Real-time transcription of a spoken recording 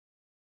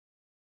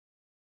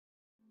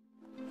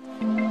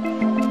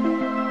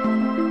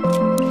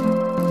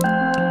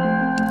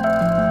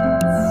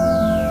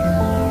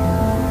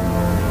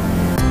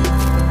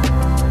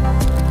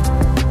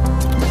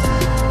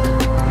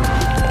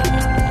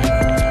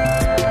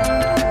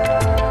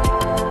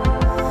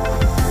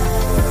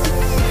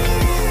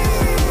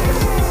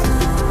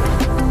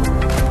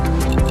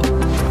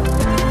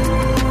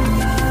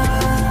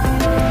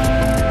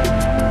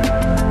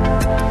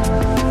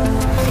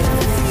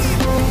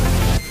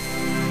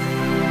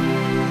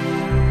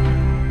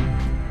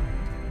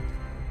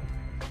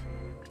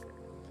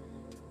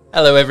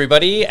Hello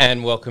everybody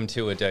and welcome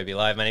to Adobe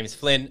Live. My name is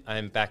Flynn.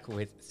 I'm back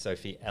with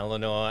Sophie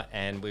Elinor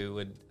and we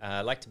would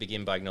like to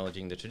begin by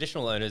acknowledging the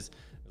traditional owners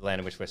of the land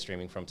in which we're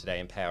streaming from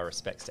today and pay our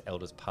respects to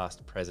elders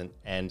past, present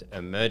and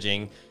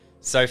emerging.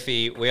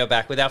 Sophie, we are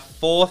back with our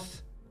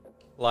fourth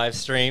live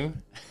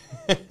stream.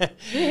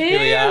 Here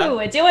we are.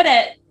 We're doing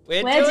it.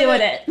 We're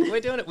doing it. We're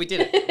doing it. We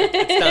did it.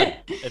 It's done.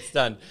 It's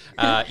done.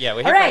 Yeah,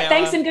 we're here. All right.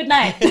 Thanks and good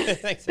night.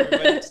 Thanks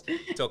everybody. Just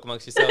talk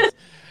amongst yourselves.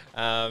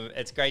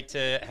 It's great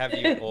to have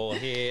you all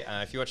here.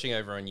 If you're watching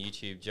over on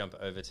YouTube, jump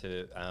over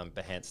to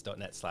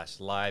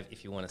behance.net/live.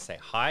 If you want to say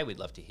hi, we'd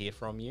love to hear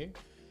from you.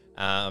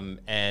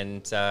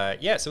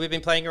 Yeah, so we've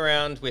been playing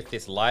around with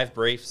this live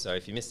brief. So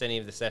if you missed any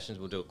of the sessions,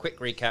 we'll do a quick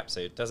recap.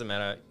 So it doesn't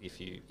matter if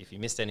you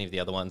missed any of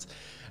the other ones.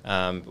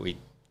 We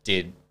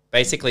did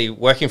basically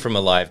working from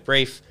a live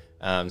brief.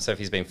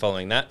 Sophie's been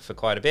following that for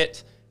quite a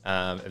bit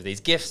of these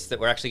Gifs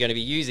that we're actually going to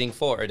be using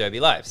for Adobe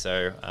Live.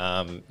 So,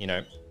 you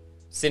know,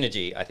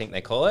 synergy, I think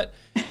they call it.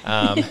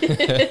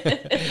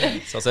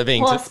 It's also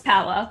being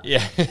horsepower.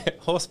 Yeah,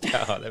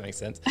 horsepower. That makes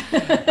sense.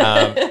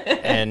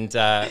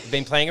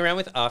 Been playing around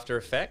with After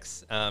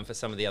Effects for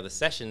some of the other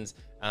sessions,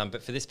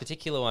 but for this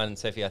particular one,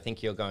 Sophie, I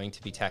think you're going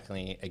to be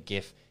tackling a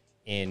GIF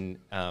in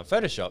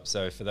Photoshop.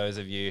 So for those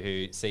of you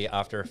who see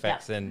After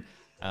Effects and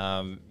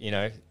you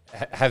know,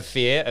 have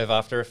fear of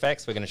After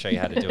Effects, we're going to show you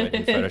how to do it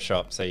in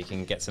Photoshop, so you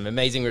can get some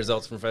amazing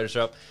results from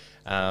Photoshop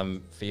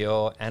for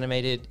your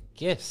animated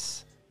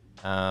GIFs.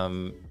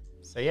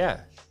 So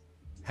yeah,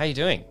 how you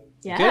doing?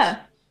 Yeah.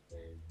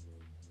 Good?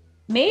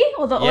 Me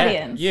or the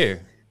audience? You.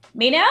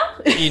 Me now?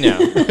 You now.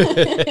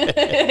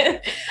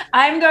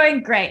 I'm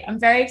going great. I'm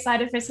very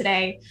excited for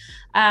today.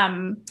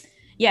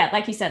 Yeah,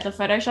 like you said, the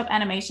Photoshop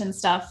animation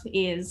stuff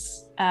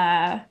is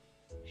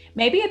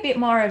maybe a bit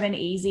more of an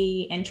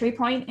easy entry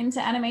point into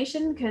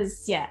animation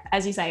because, yeah,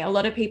 as you say, a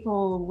lot of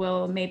people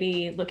will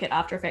maybe look at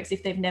After Effects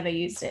if they've never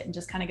used it and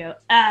just kind of go,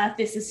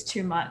 this is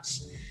too much.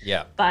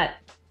 Yeah. But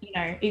you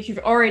know, if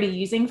you're already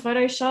using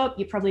Photoshop,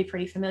 you're probably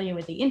pretty familiar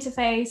with the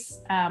interface.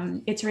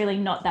 It's really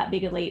not that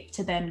big a leap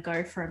to then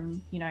go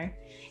from, you know,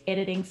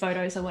 editing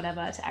photos or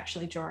whatever to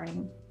actually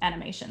drawing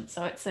animation.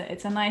 So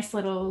it's a nice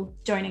little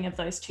joining of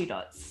those two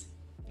dots.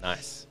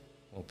 Nice.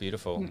 Well,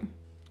 beautiful.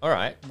 All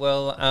right.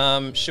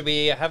 Well, should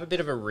we have a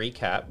bit of a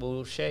recap?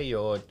 We'll share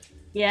your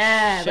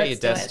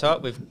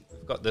desktop. We've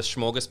got the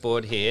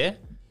smorgasbord here.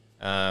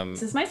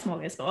 This is my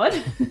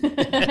smorgasbord.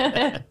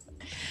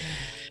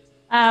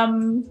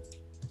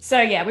 So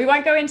yeah, we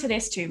won't go into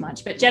this too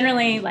much, but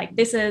generally, like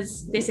this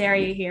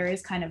area here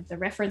is kind of the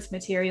reference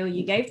material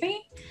you gave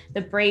me.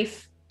 The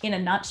brief in a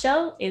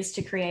nutshell is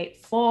to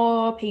create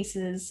 4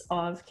 pieces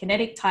of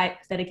kinetic type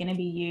that are going to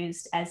be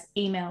used as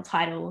email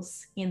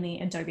titles in the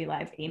Adobe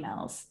Live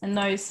emails. And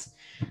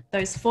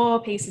those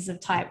 4 pieces of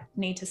type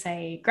need to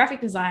say graphic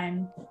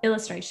design,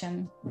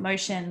 illustration,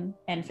 motion,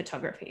 and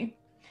photography.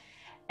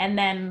 And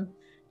then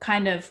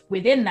kind of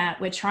within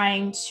that, we're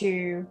trying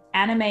to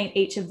animate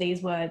each of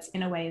these words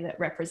in a way that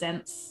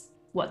represents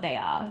what they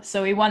are.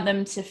 So we want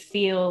them to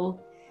feel,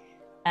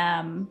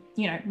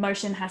 you know,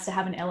 motion has to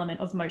have an element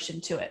of motion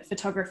to it.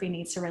 Photography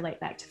needs to relate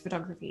back to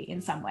photography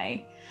in some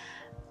way.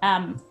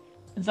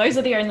 Those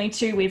are the only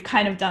 2 we've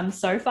kind of done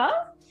so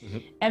far.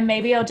 And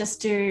maybe I'll just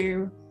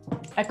do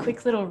a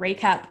quick little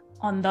recap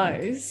on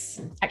those.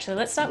 Actually,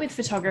 let's start with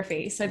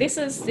photography. So this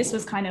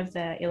was kind of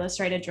the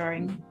illustrated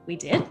drawing we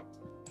did.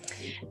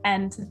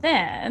 And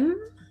then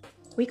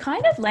we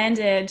kind of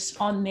landed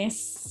on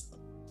this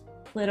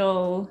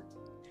little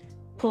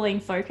pulling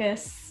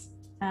focus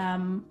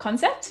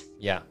concept.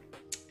 Yeah.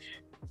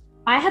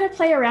 I had to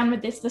play around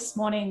with this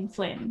morning,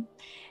 Flynn.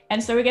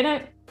 And so we're going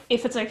to,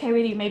 if it's okay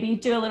with you, maybe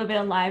do a little bit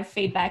of live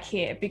feedback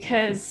here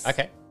because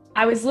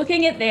I was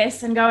looking at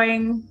this and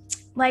going,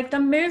 like the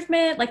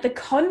movement, like the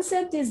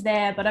concept is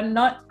there, but I'm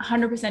not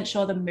 100%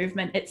 sure the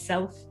movement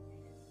itself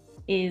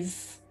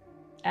is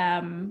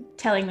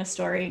telling the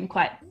story in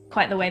quite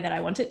the way that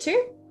I want it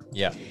to.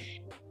 Yeah.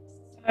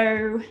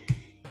 So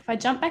if I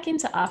jump back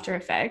into After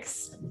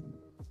Effects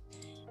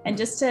and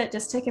just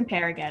to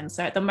compare again.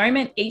 So at the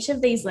moment, each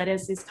of these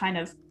letters is kind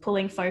of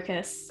pulling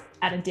focus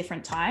at a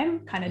different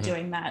time, kind of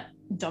doing that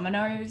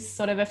dominoes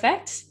sort of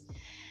effect.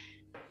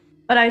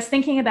 But I was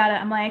thinking about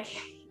it. I'm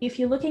like, if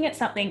you're looking at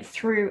something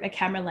through a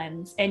camera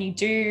lens and you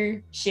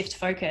do shift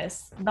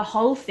focus, the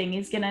whole thing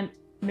is going to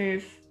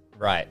move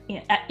right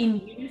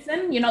in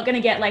unison. You're not going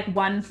to get like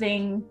one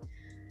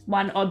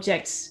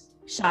object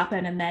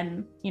sharpen and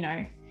then, you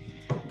know.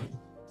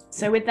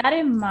 So with that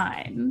in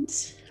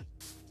mind,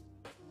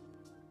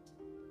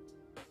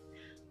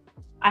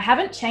 I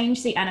haven't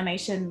changed the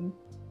animation,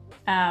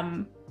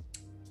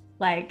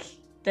 like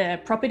the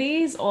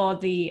properties or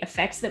the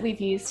effects that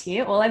we've used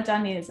here. All I've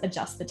done is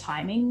adjust the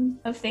timing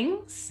of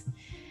things.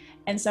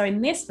 And so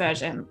in this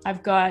version,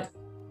 I've got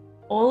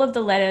all of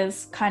the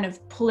letters kind of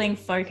pulling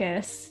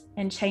focus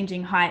and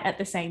changing height at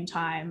the same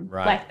time,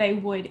 like they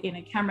would in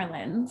a camera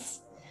lens.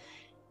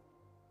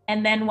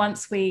 And then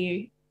once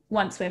we're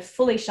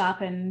fully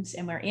sharpened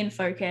and we're in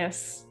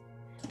focus,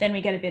 then we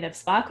get a bit of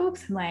sparkle.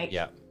 I'm like,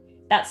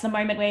 that's the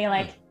moment where you're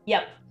like,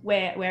 yep,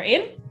 we're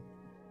in.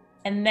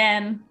 And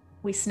then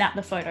we snap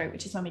the photo,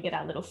 which is when we get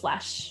our little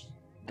flash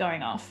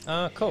going off.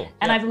 Oh, cool.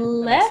 And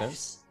Yeah,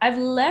 I've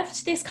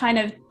left this kind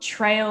of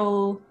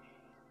trail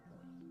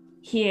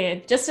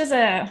here just as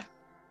a,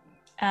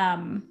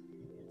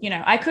 you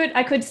know, I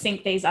could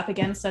sync these up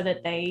again so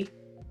that they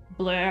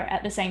blur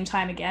at the same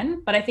time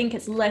again, but I think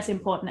it's less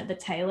important at the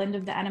tail end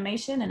of the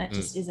animation, and it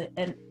just is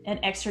an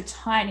extra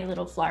tiny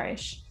little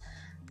flourish.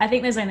 I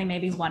think there's only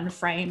maybe one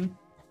frame.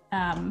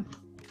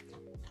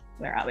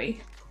 Where are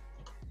we?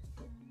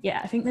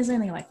 Yeah, I think there's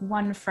only like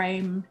one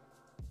frame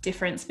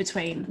difference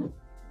between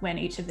when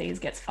each of these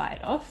gets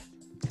fired off.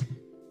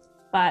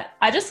 But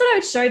I just thought I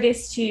would show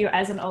this to you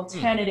as an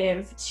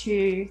alternative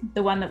to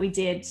the one that we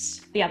did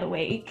the other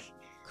week.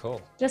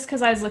 Cool. Just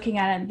because I was looking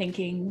at it and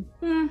thinking,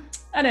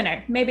 I don't know,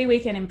 maybe we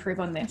can improve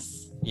on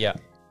this. Yeah.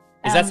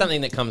 Is that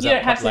something that comes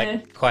up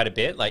like quite a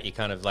bit? Like you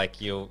kind of like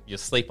you'll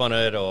sleep on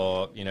it,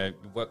 or you know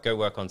go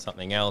work on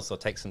something else, or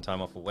take some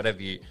time off, or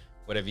whatever you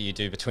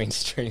do between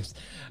streams,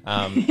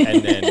 and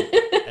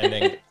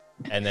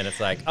then it's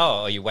like,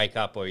 oh, or you wake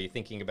up or you're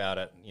thinking about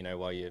it, you know,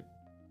 while you're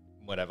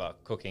whatever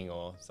cooking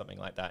or something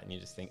like that, and you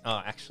just think,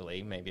 oh,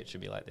 actually maybe it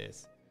should be like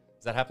this.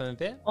 Does that happen a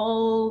bit?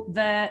 All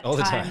the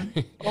time.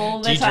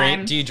 All the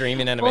time. Do you dream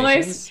in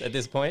animations at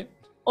this point?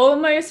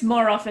 Almost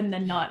more often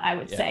than not, I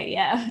would say,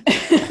 yeah.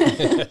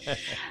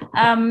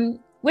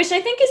 Which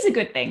I think is a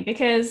good thing,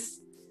 because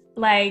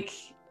like,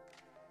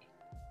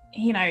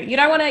 you know, you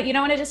don't want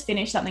to just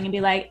finish something and be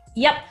like,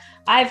 yep,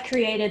 I've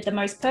created the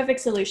most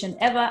perfect solution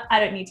ever. I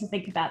don't need to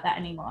think about that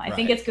anymore. I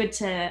think it's good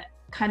to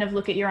kind of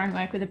look at your own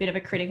work with a bit of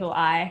a critical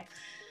eye.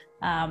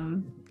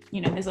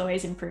 You know, there's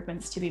always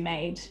improvements to be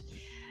made.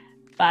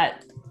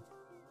 But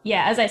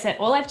yeah, as I said,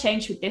 all I've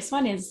changed with this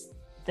one is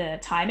the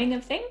timing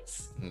of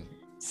things.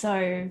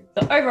 So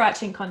the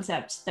overarching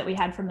concept that we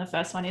had from the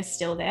first one is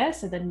still there.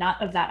 So the nut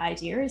of that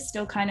idea is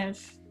still kind of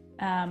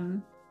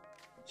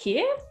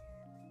here.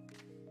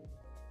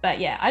 But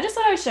yeah, I just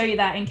thought I would show you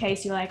that in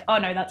case you're like, oh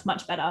no, that's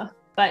much better.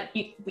 But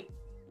you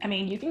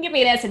can give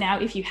me an answer now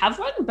if you have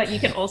one, but you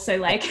can also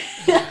like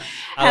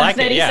I like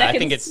 30 it. Yeah, seconds I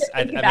think it's. to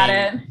think about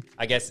it.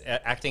 I guess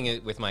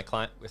acting with my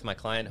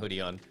client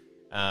hoodie on.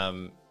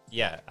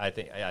 Yeah, I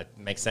think it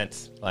makes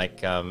sense. Like,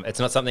 it's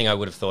not something I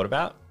would have thought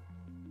about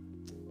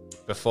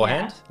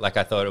beforehand. Yeah. Like,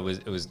 I thought it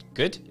was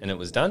good and it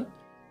was done.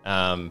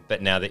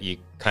 But now that you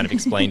kind of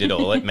explained it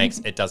all,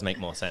 it does make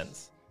more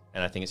sense.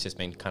 And I think it's just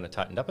been kind of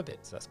tightened up a bit.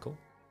 So that's cool.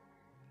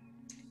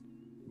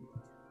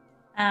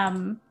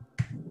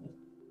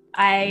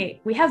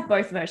 We have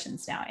both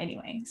versions now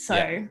anyway.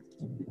 So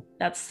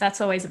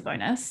that's always a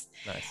bonus.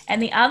 Nice. And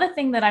the other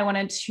thing that I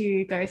wanted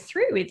to go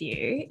through with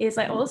you is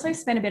I also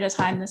spent a bit of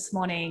time this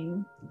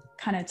morning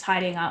kind of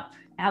tidying up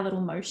our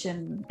little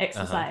motion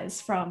exercise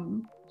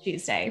from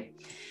Tuesday.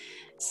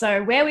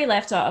 So where we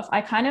left off, I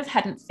kind of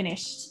hadn't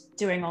finished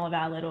doing all of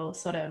our little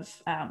sort of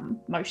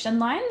motion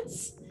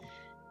lines.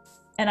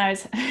 And I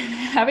was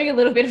having a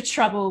little bit of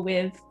trouble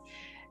with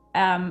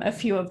a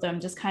few of them,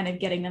 just kind of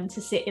getting them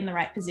to sit in the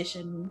right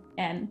position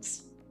and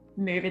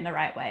move in the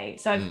right way.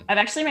 So I've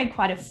actually made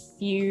quite a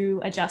few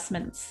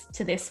adjustments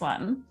to this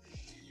one.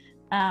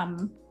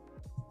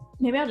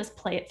 Maybe I'll just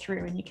play it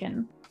through and you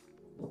can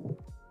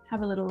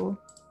have a little.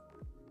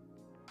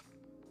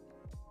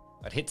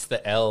 It hits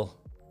the L,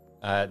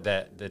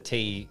 the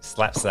T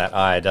slaps that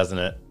I, doesn't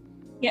it?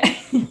 Yeah.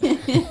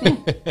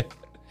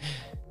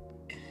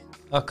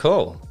 Oh,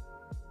 cool.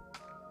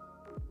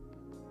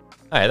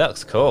 Oh, yeah, that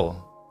looks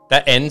cool.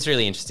 That end's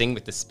really interesting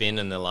with the spin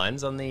and the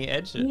lines on the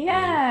edge.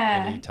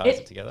 Yeah, it ties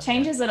it together.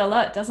 Changes it a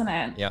lot, doesn't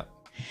it? Yeah.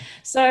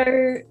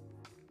 So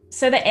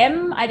the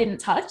M I didn't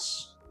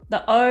touch.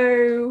 The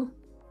O,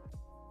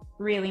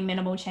 really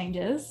minimal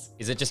changes.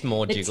 Is it just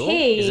more jiggle?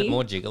 T, is it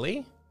more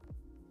jiggly?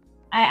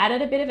 I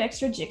added a bit of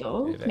extra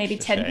jiggle, maybe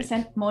 10%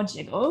 shake. More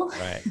jiggle.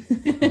 Right.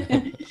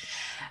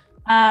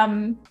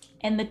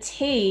 And the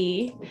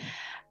T,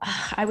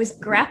 I was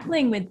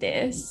grappling with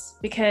this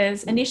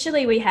because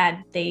initially we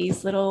had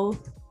these little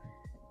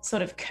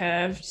sort of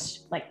curved,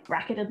 like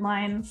bracketed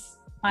lines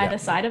either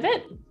side of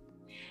it.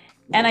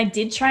 And I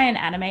did try and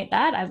animate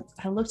that.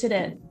 I looked at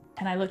it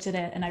and I looked at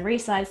it and I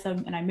resized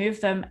them and I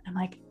moved them. I'm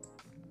like,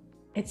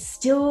 it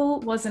still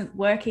wasn't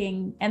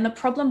working. And the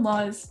problem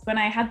was when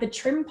I had the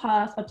trim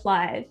path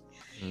applied,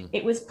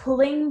 it was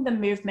pulling the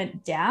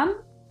movement down.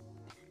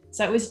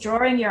 So it was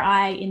drawing your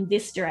eye in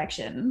this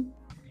direction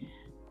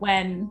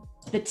when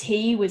the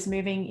T was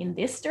moving in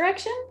this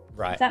direction.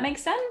 Right. Does that make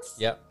sense?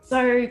 Yep.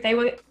 So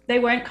they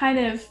weren't kind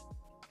of,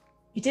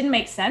 it didn't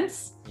make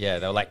sense. Yeah,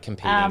 they were like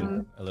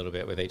competing a little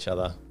bit with each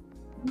other.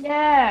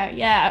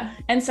 Yeah.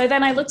 And so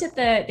then I looked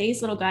at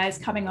these little guys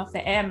coming off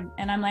the M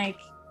and I'm like,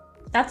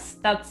 that's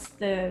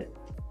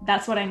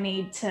what I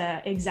need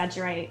to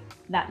exaggerate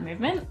that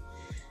movement.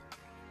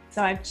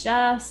 So I've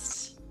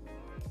just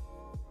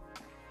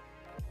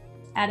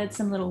added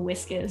some little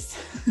whiskers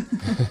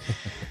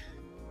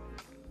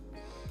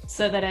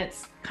so that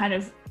it's kind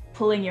of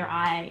pulling your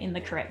eye in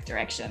the correct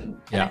direction.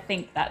 And I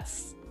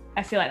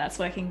feel like that's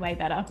working way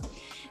better.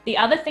 The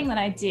other thing that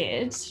I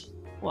did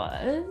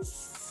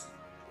was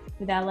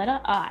with our letter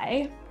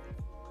I.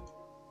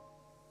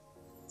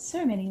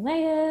 So many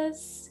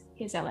layers.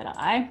 Here's our letter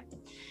I.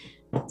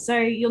 So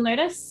you'll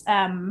notice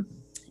our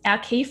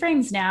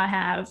keyframes now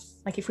have,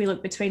 like if we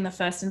look between the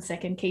first and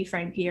second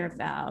keyframe here of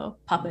our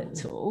puppet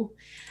tool,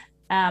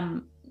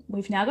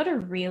 we've now got a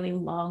really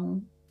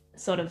long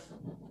sort of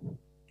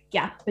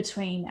gap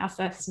between our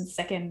first and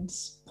second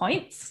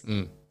points,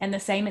 and the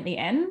same at the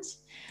end.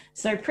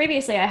 So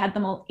previously I had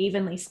them all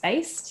evenly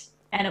spaced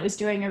and it was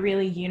doing a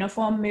really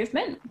uniform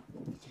movement.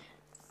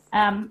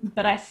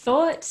 But I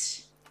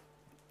thought,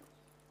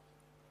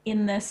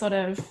 in the sort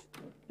of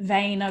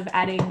vein of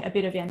adding a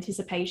bit of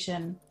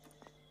anticipation,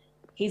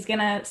 he's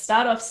gonna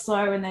start off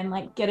slow and then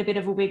like get a bit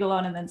of a wiggle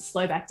on and then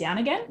slow back down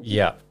again.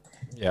 Yeah.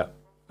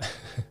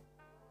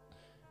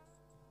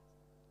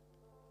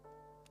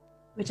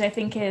 Which I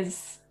think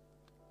is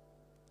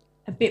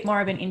a bit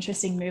more of an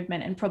interesting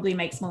movement and probably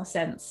makes more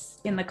sense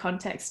in the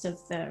context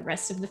of the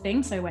rest of the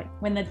thing. So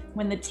when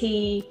the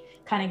T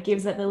kind of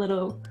gives it the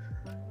little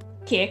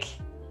kick,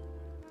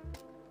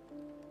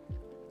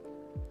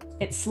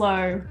 it's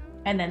slow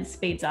and then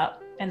speeds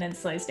up and then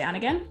slows down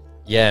again.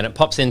 Yeah, and it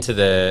pops into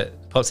the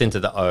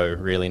O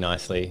really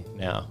nicely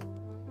now.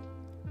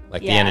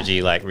 Like the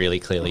energy like really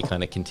clearly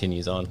kind of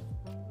continues on.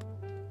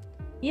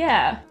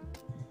 Yeah.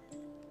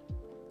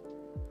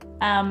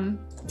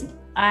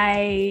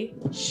 I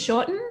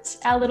shortened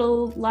our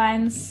little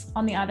lines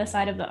on the other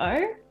side of the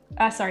O.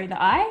 The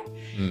I.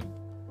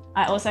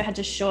 I also had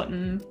to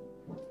shorten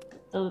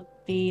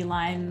the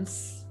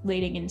lines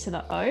leading into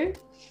the O.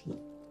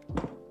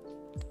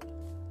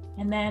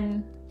 And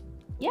then,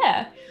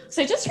 yeah.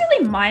 So just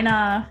really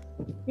minor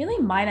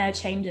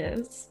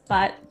changes,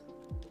 but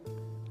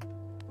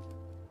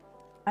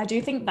I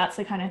do think that's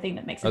the kind of thing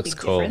that makes a big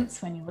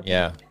difference when you're looking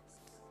at this.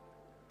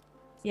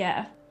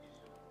 Yeah.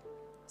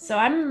 So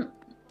I'm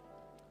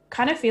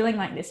kind of feeling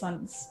like this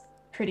one's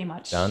pretty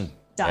much done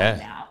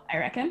now, I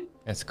reckon.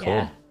 That's cool.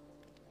 Yeah.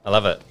 I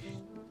love it.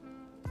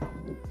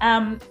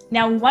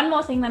 Now, one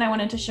more thing that I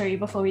wanted to show you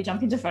before we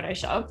jump into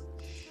Photoshop,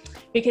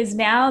 because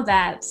now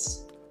that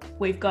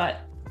we've got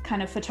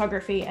kind of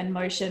photography and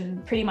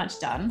motion pretty much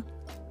done,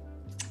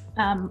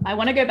 I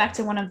want to go back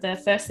to one of the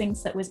first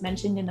things that was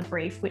mentioned in the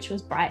brief, which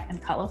was bright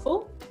and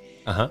colorful.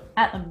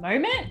 At the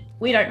moment,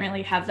 we don't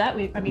really have that.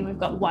 We've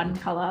got one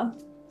color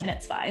and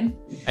it's fine.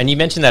 And you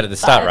mentioned that at the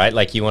start, right?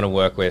 Like you want to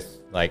work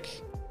with, like,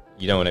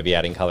 you don't want to be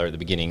adding color at the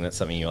beginning. That's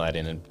something you'll add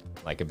in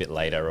like a bit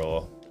later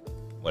or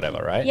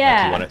whatever, right? Yeah.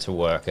 Like you want it to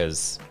work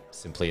as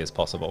simply as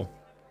possible,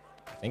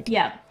 I think.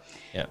 Yeah.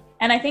 Yeah.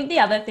 And I think the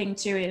other thing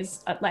too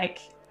is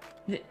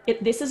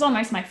this is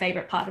almost my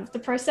favorite part of the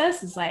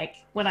process, is like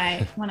when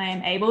I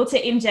am able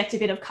to inject a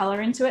bit of color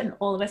into it and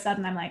all of a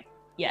sudden I'm like,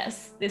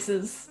 yes,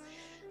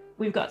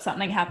 we've got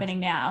something happening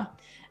now.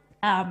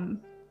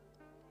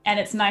 And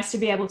it's nice to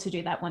be able to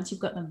do that once you've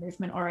got the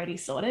movement already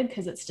sorted,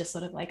 because it's just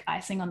sort of like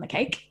icing on the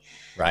cake.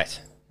 Right.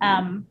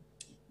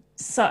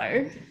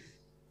 So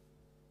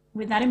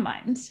with that in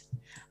mind,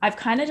 I've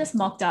kind of just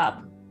mocked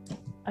up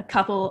a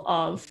couple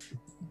of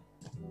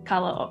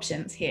color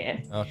options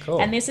here. Oh, cool.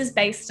 And this is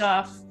based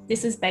off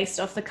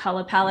the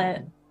color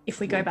palette, if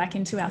we go back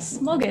into our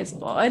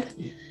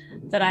smorgasbord,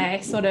 that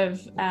I sort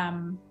of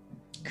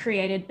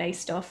created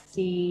based off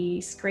the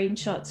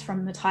screenshots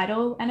from the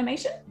title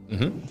animation.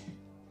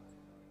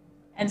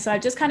 And so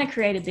I've just kind of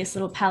created this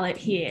little palette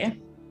here,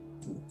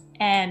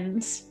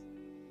 and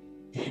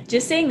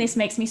just seeing this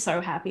makes me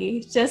so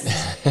happy. Just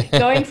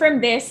going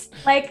from this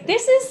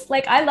is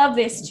like, I love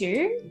this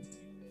too.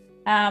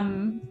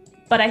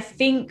 But I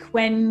think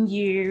when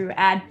you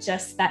add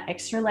just that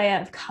extra layer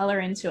of color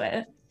into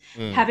it,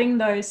 having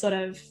those sort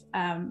of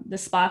the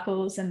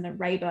sparkles and the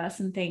ray bursts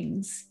and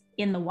things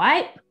in the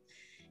white,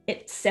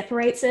 it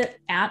separates it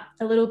out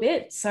a little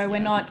bit. So we're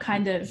not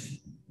kind of,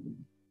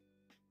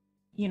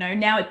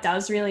 now it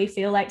does really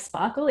feel like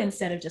sparkle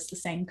instead of just the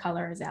same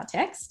color as our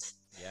text.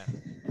 Yeah.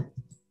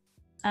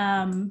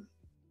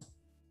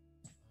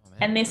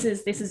 And this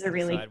is a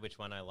really, which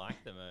one I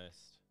like the most.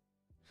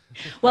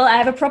 Well, I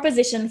have a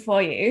proposition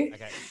for you.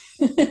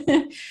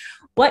 Okay.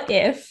 What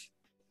if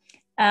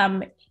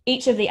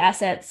each of the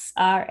assets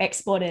are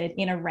exported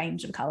in a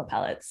range of color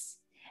palettes,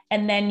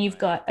 and then you've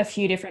got a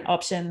few different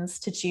options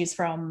to choose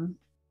from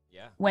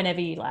whenever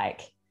you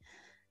like?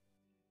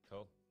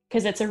 Cool.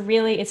 Because it's a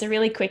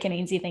really quick and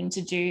easy thing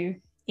to do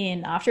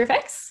in After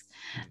Effects.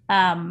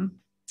 And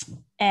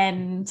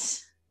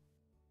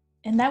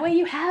that way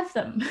you have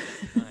them.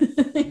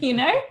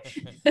 Nice.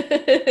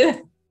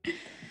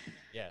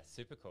 Yeah,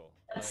 super cool.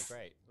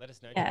 Great. Let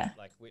us know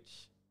like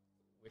which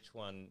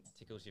one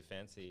tickles your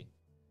fancy.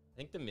 I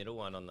think the middle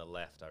one on the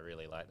left I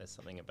really like. There's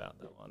something about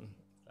that one.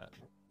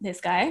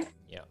 This guy?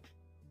 Yeah.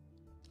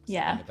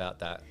 Yeah. Something about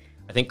that.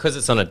 I think because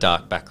it's on a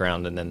dark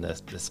background and then the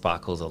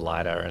sparkles are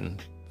lighter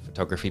and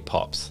photography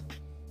pops.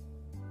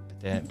 But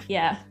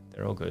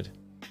they're all good.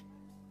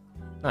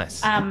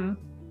 Nice.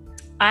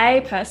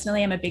 I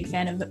personally am a big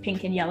fan of the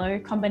pink and yellow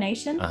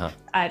combination.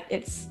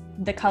 It's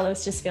the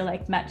colors just feel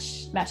like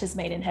matches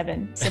made in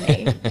heaven to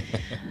me.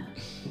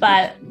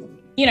 But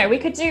we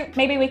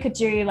could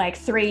do like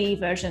 3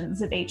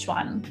 versions of each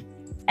one.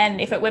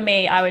 And if it were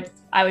me, I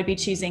would be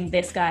choosing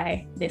this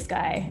guy,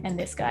 and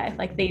this guy.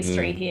 Like these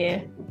 3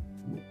 here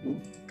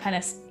kind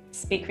of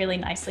speak really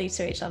nicely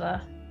to each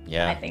other.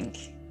 Yeah, I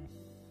think.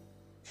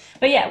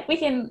 But yeah, we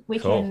can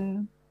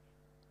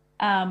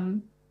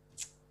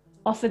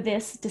offer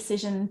this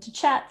decision to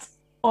chat,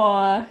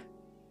 or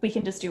we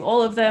can just do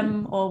all of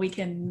them, or we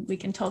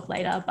can talk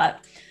later.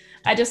 But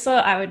I just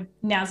thought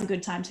now's a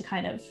good time to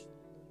kind of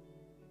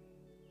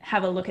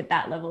have a look at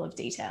that level of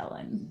detail.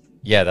 And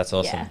yeah, that's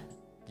awesome.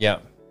 Yeah.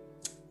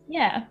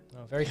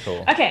 Oh, very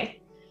cool.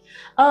 Okay.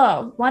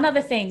 Oh, one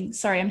other thing.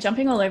 Sorry, I'm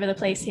jumping all over the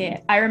place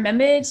here. I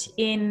remembered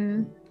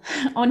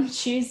on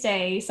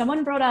Tuesday,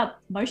 someone brought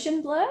up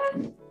motion blur.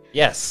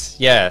 Yes.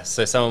 Yeah.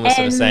 So someone was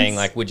sort of saying,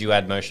 like, would you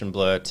add motion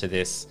blur to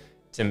this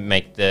to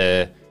make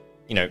the,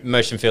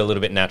 motion feel a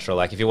little bit natural?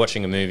 Like if you're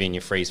watching a movie and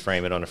you freeze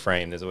frame it on a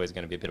frame, there's always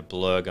going to be a bit of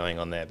blur going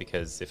on there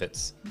because if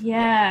it's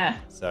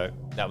So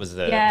that was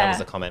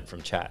the comment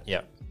from chat.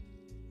 Yeah.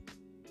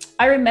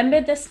 I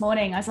remembered this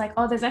morning, I was like,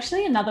 oh, there's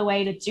actually another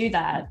way to do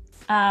that.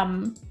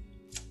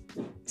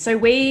 So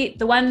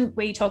the one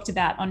we talked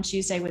about on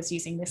Tuesday was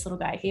using this little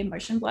guy here,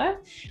 motion blur,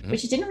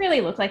 which didn't really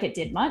look like it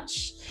did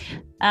much.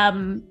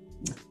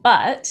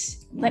 But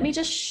let me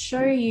just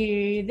show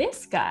you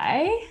this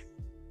guy.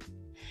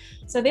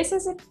 So this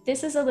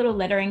is a little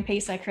lettering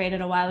piece I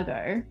created a while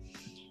ago,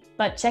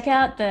 but check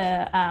out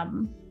the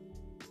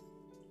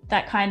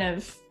that kind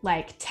of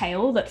like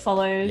tail that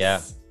follows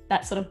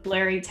that sort of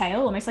blurry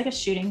tail, almost like a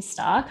shooting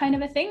star kind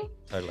of a thing.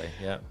 Totally,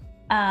 yeah.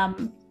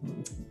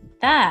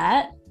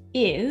 That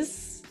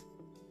is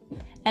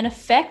an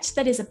effect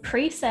that is a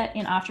preset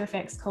in After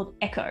Effects called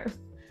Echo.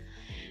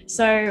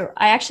 So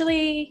I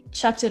actually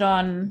chucked it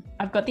on.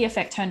 I've got the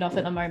effect turned off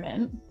at the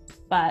moment,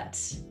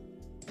 but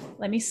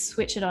let me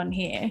switch it on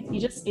here.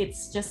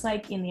 It's just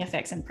like in the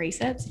effects and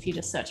presets. If you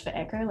just search for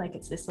Echo, like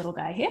it's this little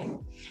guy here,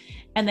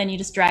 and then you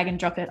just drag and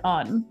drop it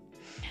on.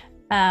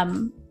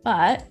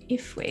 But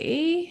if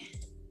we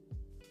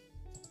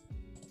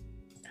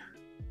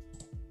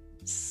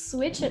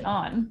switch it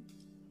on,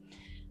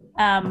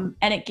 and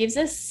it gives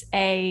us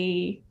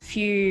a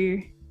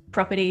few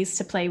properties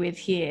to play with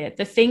here.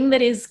 The thing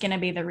that is going to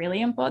be the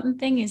really important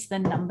thing is the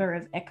number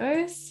of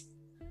echoes.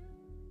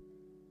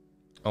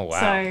 Oh, wow.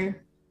 So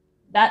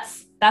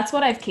that's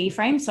what I've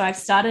keyframed. So I've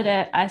started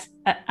it.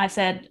 I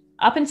said,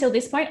 up until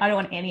this point, I don't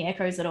want any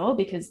echoes at all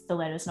because the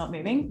letter's not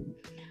moving.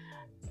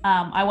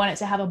 I want it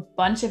to have a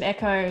bunch of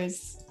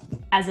echoes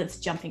as it's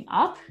jumping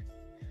up.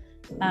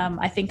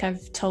 I think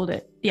I've told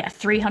it,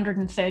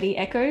 330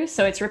 echoes.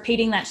 So it's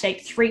repeating that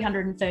shape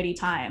 330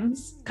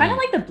 times, kind of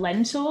like the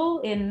blend tool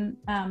in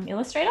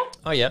Illustrator.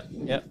 Oh, yeah,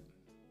 yeah.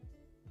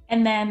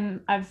 And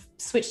then I've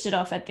switched it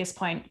off at this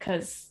point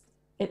because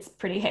it's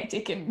pretty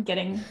hectic and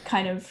getting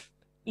kind of,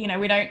 we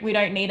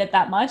don't need it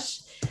that much.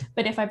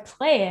 But if I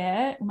play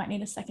it, I might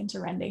need a second to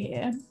render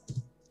here.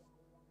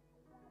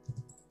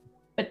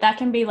 But that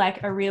can be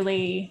like a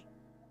really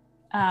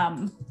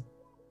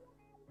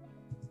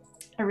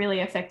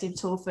effective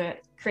tool for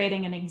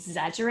creating an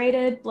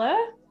exaggerated blur.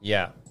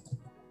 Yeah.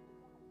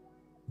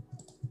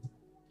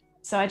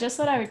 So I just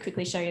thought I would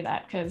quickly show you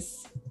that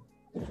because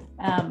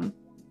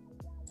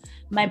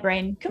my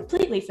brain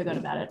completely forgot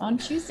about it on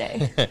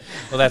Tuesday.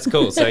 Well, that's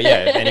cool. So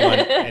yeah, if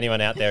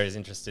anyone out there is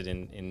interested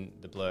in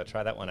the blur,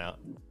 try that one out.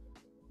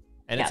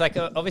 And it's like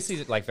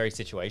obviously like very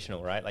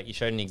situational, right? Like you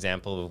showed an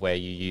example of where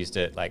you used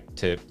it like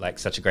to like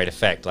such a great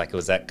effect, like it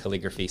was that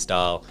calligraphy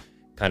style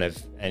kind of,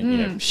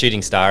 and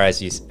shooting star as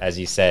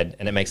you said,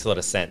 and it makes a lot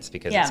of sense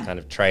because it's kind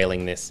of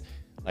trailing this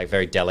like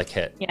very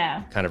delicate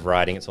kind of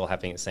writing. It's all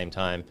happening at the same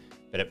time,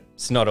 but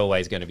it's not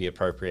always going to be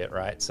appropriate,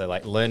 right? So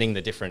like learning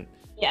the different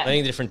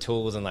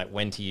tools and like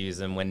when to use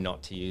them, when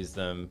not to use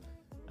them.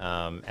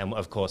 And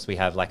of course we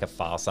have like a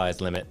file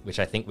size limit, which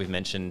I think we've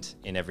mentioned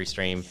in every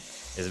stream.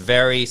 There's a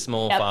very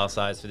small file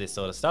size for this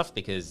sort of stuff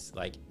because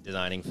like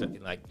designing for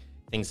like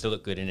things to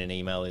look good in an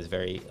email is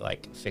very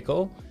like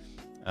fickle.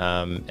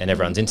 And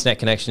everyone's internet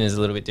connection is a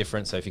little bit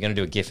different. So if you're going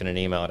to do a GIF in an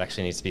email, it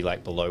actually needs to be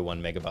like below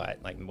 1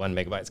 megabyte. Like 1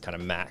 megabyte is kind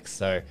of max.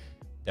 So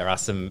there are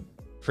some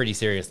pretty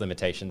serious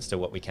limitations to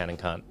what we can and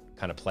can't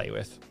kind of play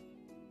with.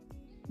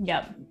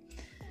 Yep.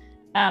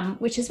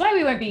 Which is why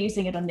we won't be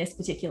using it on this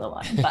particular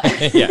one.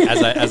 But yeah,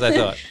 as I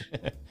thought.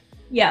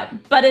 Yeah,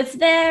 but it's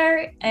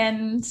there,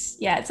 and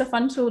it's a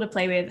fun tool to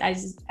play with,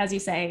 as you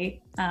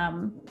say.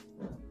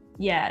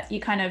 You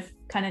kind of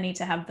need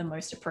to have the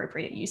most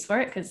appropriate use for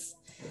it because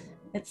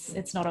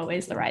it's not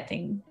always the right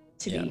thing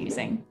to be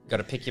using. Got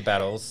to pick your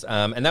battles.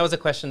 And that was a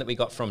question that we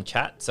got from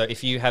chat. So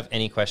if you have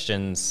any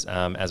questions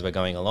as we're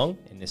going along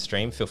in this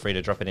stream, feel free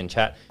to drop it in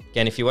chat.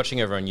 Again, if you're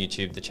watching over on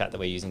YouTube, the chat that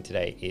we're using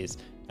today is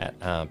at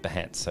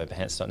Behance. So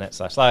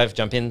behance.net/live,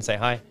 jump in, say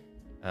hi.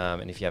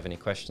 And if you have any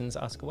questions,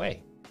 ask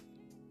away.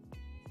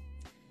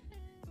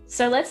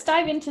 So let's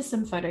dive into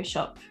some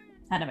Photoshop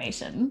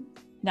animation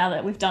now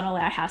that we've done all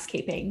our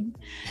housekeeping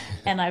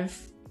and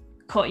I've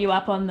caught you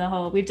up on the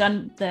whole, we've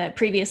done the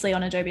previously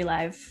on Adobe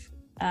Live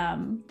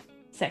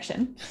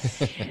section.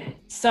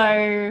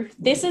 So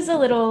this is a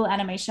little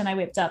animation I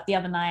whipped up the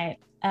other night,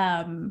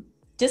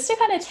 just to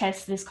kind of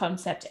test this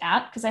concept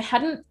out, because I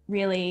hadn't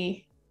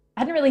really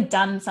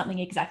done something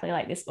exactly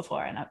like this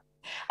before, and I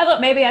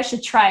thought maybe I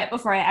should try it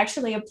before I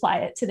actually apply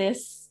it to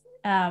this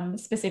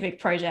specific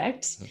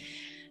project.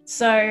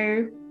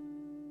 So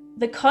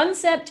the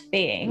concept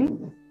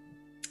being,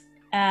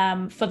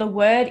 for the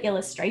word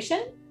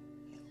illustration,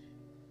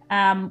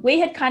 we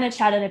had kind of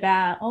chatted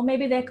about, oh,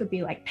 maybe there could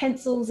be like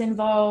pencils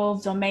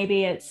involved, or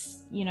maybe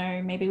it's,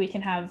 maybe we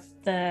can have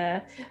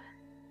the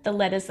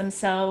letters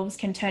themselves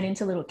can turn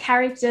into little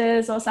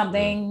characters or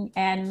something.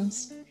 And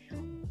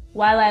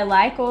while I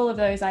like all of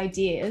those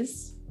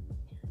ideas,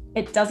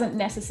 it doesn't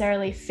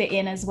necessarily fit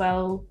in as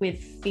well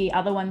with the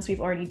other ones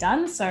we've already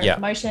done. So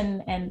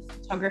motion and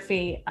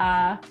photography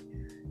are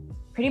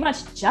pretty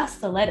much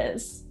just the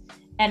letters,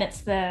 and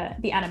it's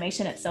the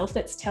animation itself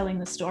that's telling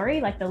the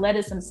story. Like the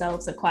letters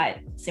themselves are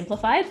quite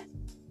simplified.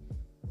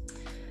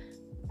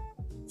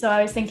 So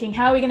I was thinking,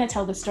 how are we going to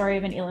tell the story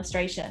of an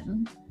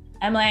illustration?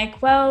 I'm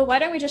like, well, why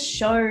don't we just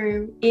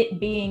show it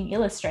being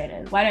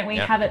illustrated? Why don't we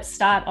have it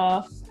start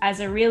off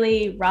as a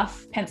really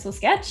rough pencil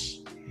sketch,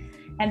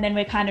 and then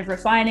we're kind of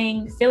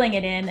refining, filling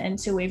it in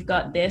until we've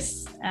got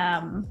this,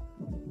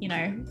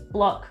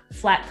 block,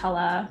 flat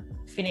color,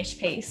 finished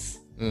piece.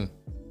 And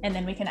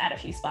then we can add a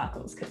few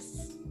sparkles,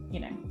 because,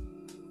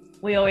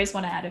 we always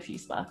want to add a few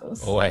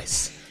sparkles.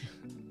 Always.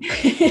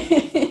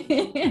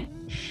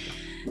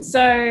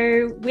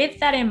 So with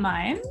that in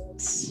mind,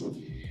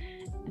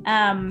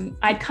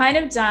 I'd kind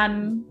of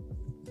done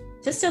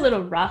just a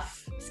little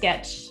rough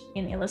sketch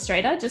in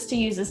Illustrator just to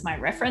use as my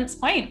reference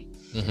point.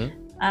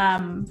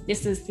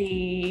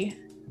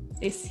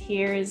 This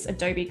here is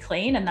Adobe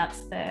Clean, and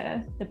that's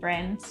the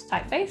brand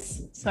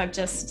typeface. So I've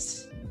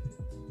just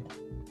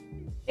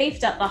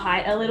beefed up the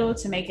height a little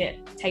to make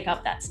it take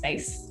up that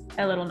space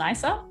a little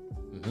nicer.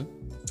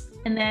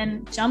 And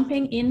then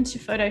jumping into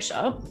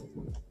Photoshop,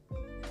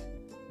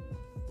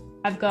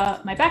 I've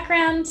got my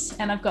background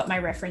and I've got my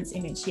reference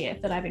image here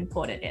that I've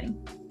imported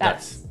in.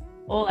 That's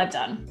all I've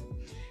done.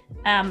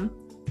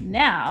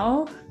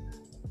 Now,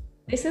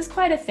 this is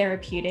quite a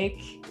therapeutic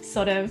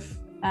sort of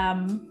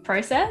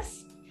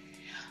process,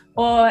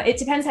 or it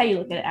depends how you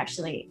look at it,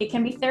 actually. It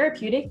can be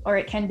therapeutic or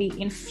it can be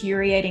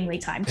infuriatingly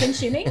time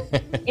consuming.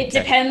 It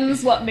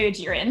depends what mood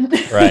you're in.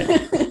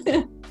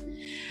 Right.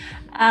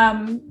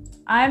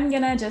 I'm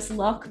gonna just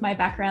lock my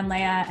background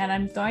layer, and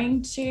I'm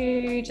going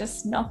to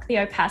just knock the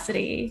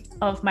opacity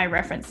of my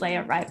reference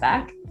layer right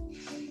back.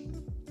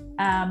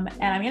 And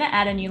I'm gonna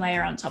add a new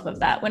layer on top of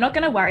that. We're not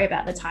gonna worry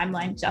about the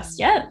timeline just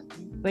yet.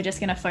 We're just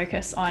gonna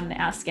focus on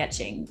our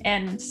sketching.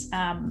 And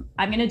I'm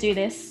gonna do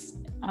this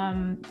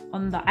on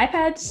the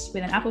iPad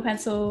with an Apple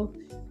Pencil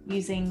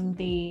using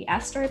the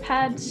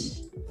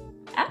AstroPad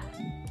app.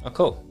 Oh,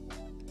 cool.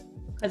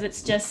 Because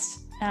it's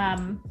just,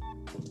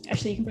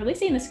 actually, you can probably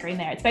see in the screen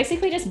there. It's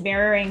basically just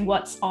mirroring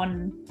what's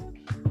on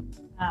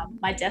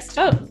my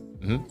desktop.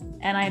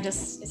 And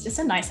it's just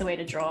a nicer way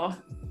to draw,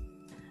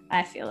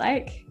 I feel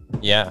like.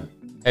 Yeah.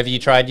 Have you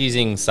tried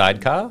using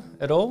Sidecar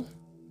at all?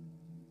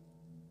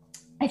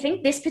 I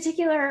think this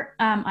particular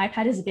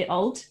iPad is a bit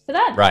old for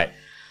that. Right.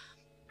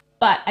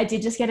 But I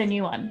did just get a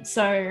new one.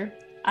 So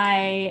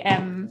I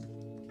am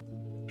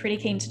pretty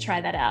keen to try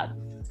that out.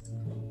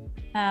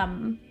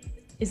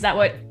 Is that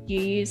what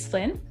you use,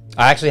 Flynn?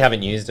 I actually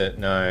haven't used it,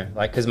 no.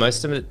 Like, because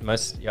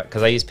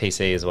because I use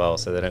PC as well,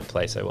 so they don't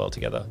play so well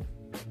together.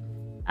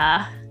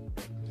 But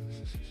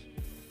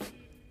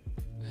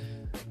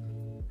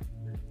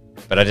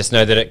I just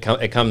know that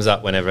it comes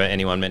up whenever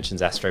anyone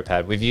mentions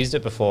AstroPad. We've used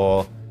it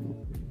before.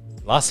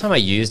 Last time I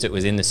used it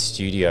was in the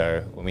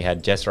studio when we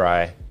had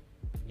Jessrai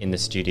in the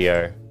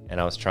studio,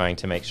 and I was trying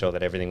to make sure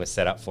that everything was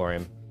set up for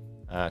him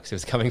because he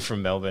was coming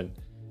from Melbourne,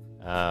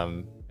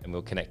 and we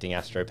were connecting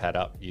AstroPad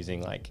up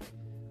using like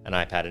an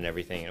iPad and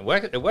everything, and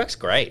it works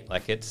great.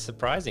 Like, it's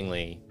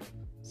surprisingly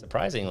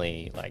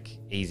like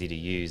easy to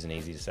use and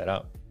easy to set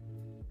up.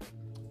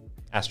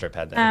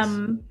 AstroPad, that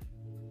is.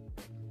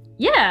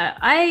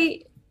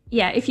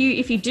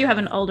 If you do have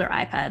an older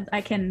iPad,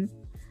 I can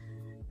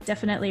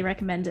definitely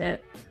recommend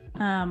it.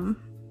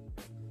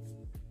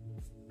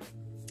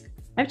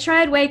 I've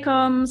tried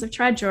Wacom's, I've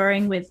tried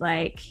drawing with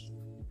like,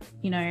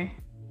 the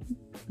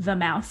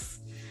mouse,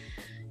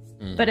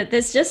 but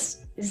it's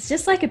just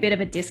like a bit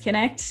of a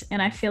disconnect,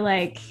 and I feel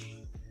like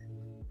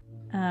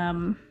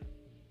I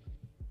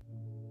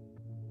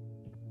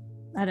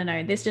don't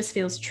know, this just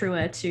feels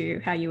truer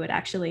to how you would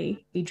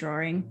actually be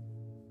drawing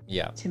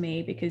to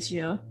me, because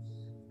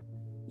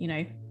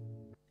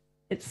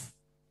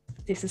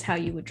this is how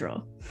you would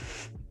draw.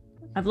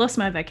 I've lost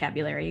my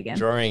vocabulary again.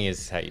 Drawing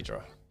is how you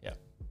draw. Yeah.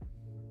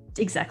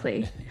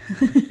 Exactly.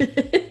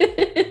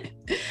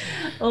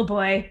 Oh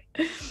boy.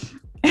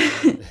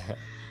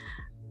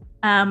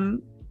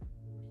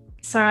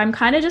 So I'm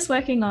kind of just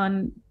working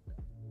on,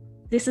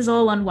 this is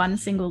all on one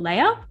single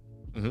layer.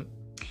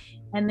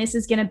 And this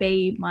is going to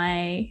be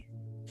my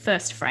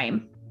first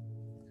frame.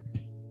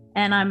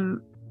 And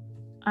I'm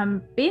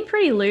I'm being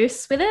pretty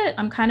loose with it.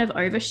 I'm kind of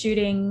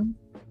overshooting.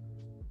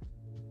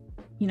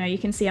 You know, you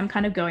can see I'm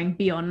kind of going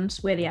beyond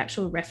where the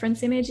actual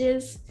reference image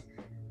is,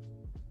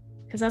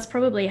 because that's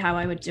probably how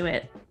I would do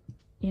it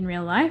in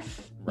real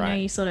life. Right. You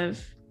know, you sort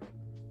of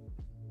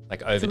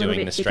like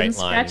overdoing the straight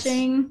lines.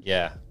 Scratching.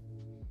 Yeah.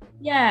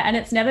 Yeah, and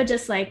it's never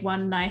just like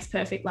one nice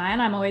perfect line.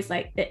 I'm always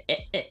like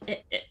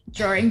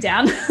drawing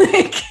down.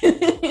 Like,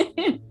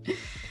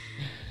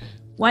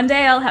 one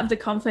day I'll have the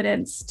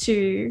confidence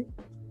to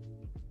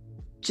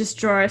just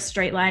draw a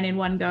straight line in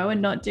one go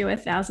and not do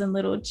 1,000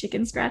 little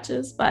chicken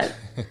scratches, but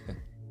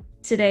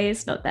today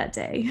is not that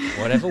day.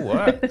 Whatever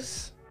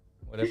works.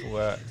 Whatever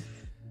works.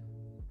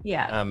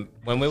 Yeah.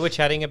 When we were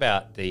chatting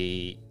about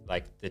the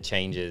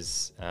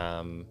changes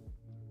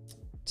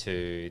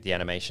to the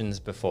animations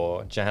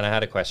before, Johanna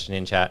had a question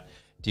in chat.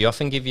 Do you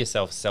often give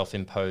yourself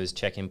self-imposed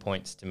check-in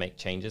points to make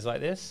changes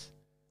like this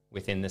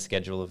within the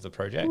schedule of the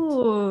project?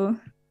 Ooh.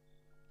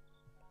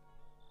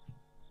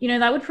 You know,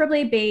 that would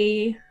probably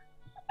be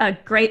a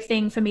great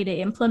thing for me to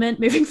implement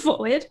moving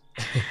forward.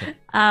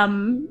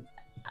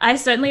 I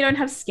certainly don't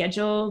have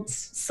scheduled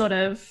sort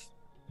of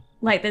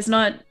like there's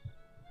not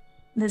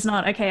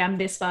okay, I'm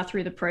this far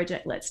through the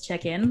project, let's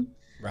check in.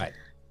 Right.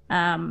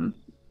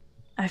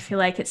 I feel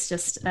like it's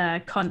just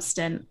a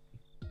constant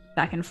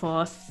back and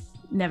forth,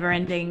 never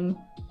ending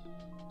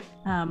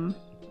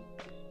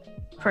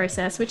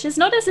process, which is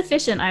not as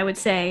efficient, I would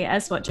say,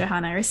 as what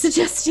Johanna is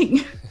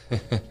suggesting.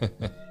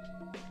 I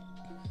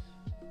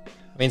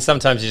mean,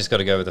 sometimes you just got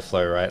to go with the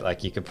flow, right?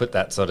 Like you could put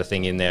that sort of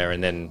thing in there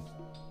and then,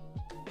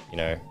 you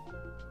know,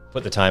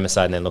 put the time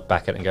aside and then look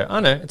back at it and go, oh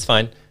no, it's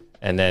fine.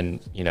 And then,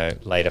 you know,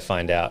 later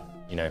find out,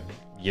 you know,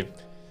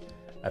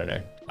 I don't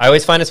know. I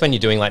always find it's when you're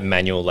doing like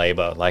manual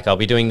labor, like I'll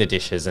be doing the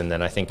dishes and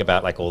then I think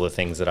about like all the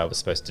things that I was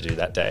supposed to do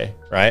that day,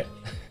 right?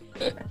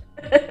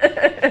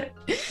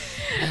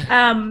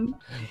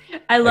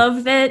 I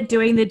love that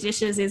doing the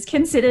dishes is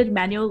considered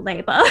manual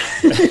labor.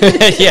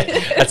 Yeah,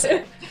 it's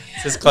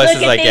as close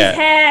as I get.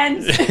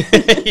 Hands.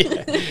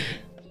 Yeah.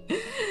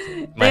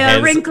 My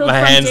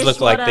hands look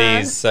like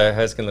these, so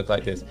hers can look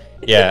like this.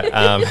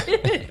 Yeah.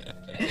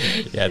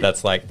 Yeah,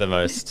 that's like the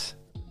most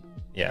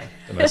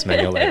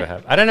manual labor I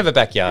have. I don't have a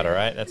backyard, all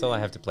right? That's all I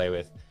have to play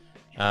with.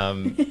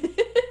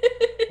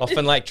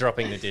 Often like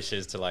dropping the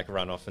dishes to like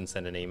run off and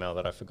send an email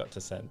that I forgot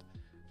to send.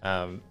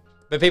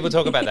 But people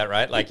talk about that,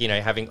 right? Like, you know,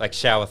 having like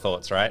shower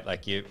thoughts, right?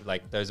 Like you,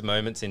 like those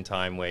moments in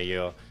time where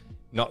you're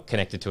not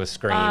connected to a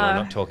screen or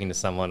not talking to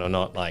someone or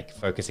not like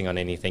focusing on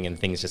anything and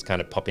things just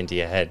kind of pop into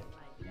your head.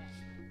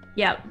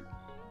 Yep.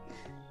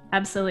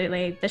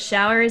 Absolutely. The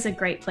shower is a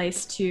great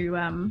place to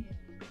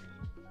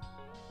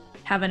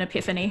have an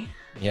epiphany.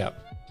 Yeah.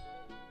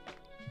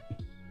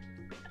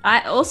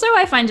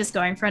 I find just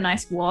going for a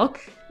nice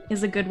walk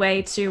is a good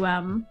way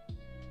to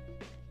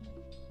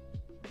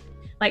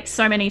like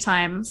so many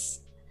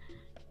times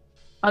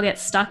I'll get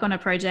stuck on a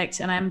project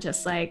and I'm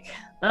just like,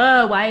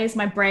 oh, why is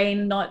my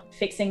brain not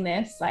fixing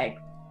this? Like,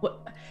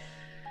 what?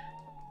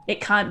 It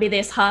can't be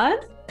this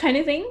hard kind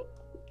of thing.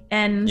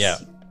 And,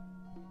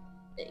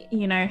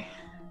 you know,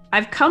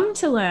 I've come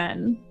to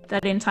learn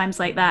that in times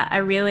like that, I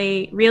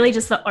really, really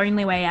just the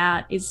only way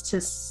out is to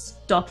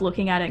stop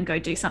looking at it and go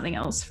do something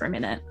else for a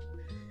minute.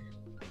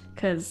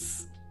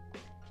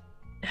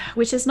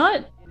 Which is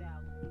not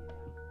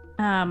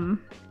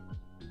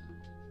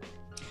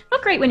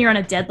great when you're on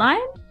a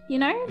deadline, you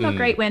know, not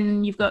great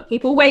when you've got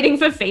people waiting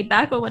for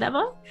feedback or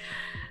whatever.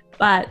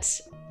 But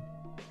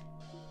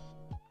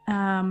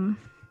yeah,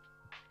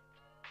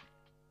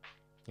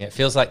 it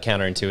feels like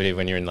counterintuitive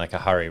when you're in like a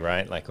hurry,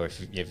 right? Like, or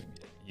if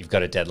you've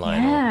got a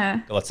deadline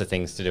or lots of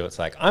things to do, it's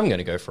like, I'm going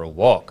to go for a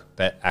walk.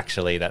 But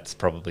actually that's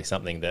probably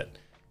something that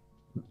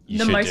you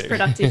the should most do.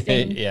 productive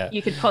thing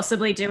you could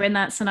possibly do in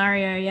that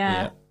scenario.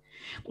 Yeah.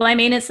 Well, I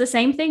mean, it's the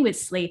same thing with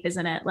sleep,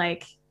 isn't it?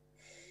 Like,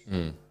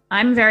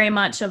 I'm very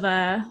much of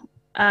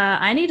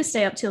I need to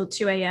stay up till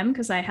 2 a.m.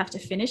 because I have to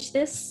finish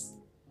this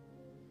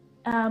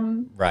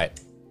right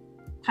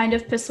kind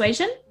of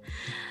persuasion.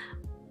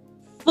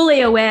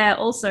 Fully aware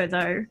also,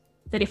 though,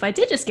 that if I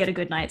did just get a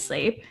good night's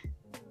sleep,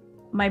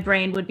 my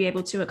brain would be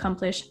able to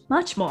accomplish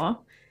much more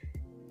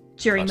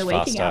during the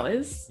waking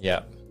hours.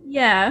 Yeah.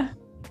 Yeah.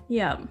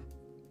 Yeah.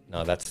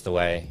 No, that's the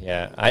way.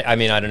 Yeah. I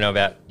mean, I don't know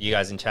about you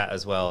guys in chat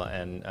as well,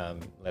 and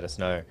let us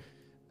know.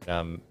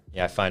 But,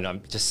 yeah, I find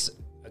I'm just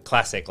a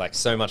classic, like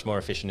so much more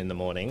efficient in the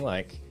morning.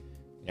 Like,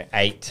 you know,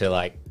 8 to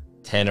like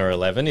 10 or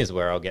 11 is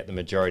where I'll get the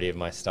majority of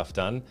my stuff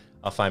done.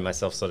 I'll find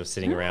myself sort of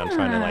sitting around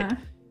trying to like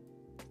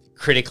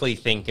critically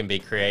think and be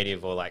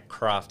creative or like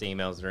craft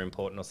emails that are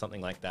important or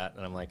something like that.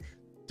 And I'm like,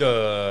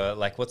 duh,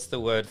 like what's the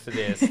word for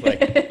this?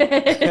 Like,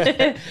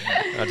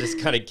 I'll just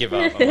kind of give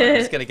up. I'm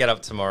just going to get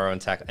up tomorrow and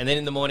tackle. And then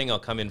in the morning I'll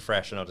come in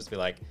fresh and I'll just be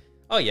like,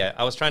 oh yeah,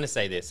 I was trying to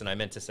say this and I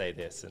meant to say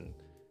this.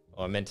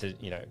 Or I meant to,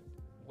 you know,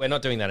 we're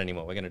not doing that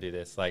anymore. We're going to do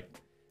this. Like,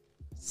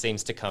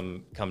 seems to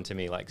come to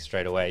me like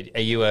straight away.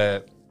 Are you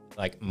a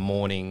like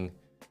morning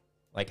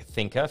like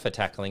thinker for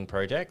tackling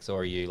projects,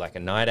 or are you like a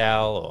night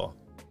owl, or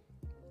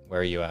where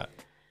are you at?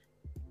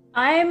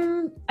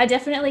 I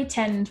definitely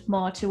tend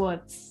more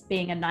towards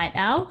being a night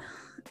owl.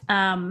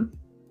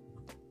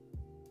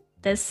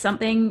 There's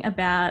something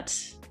about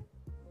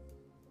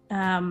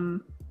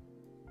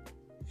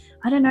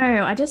I don't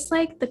know, I just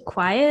like the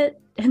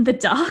quiet and the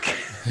dark.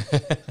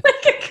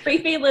 Like a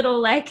creepy little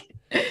like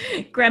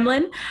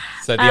gremlin.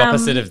 So the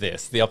opposite of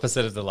this, the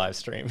opposite of the live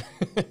stream.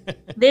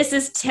 This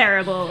is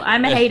terrible.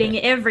 I'm hating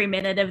every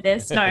minute of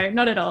this. No,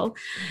 not at all.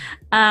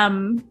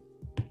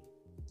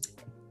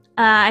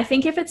 I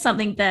think if it's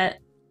something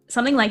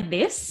like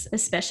this,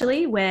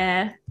 especially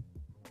where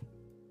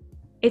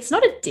it's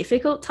not a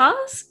difficult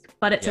task,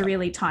 but it's a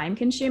really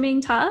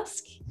time-consuming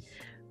task,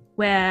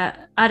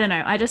 where I don't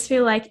know, I just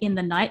feel like in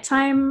the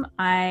nighttime,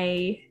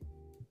 I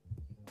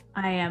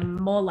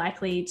am more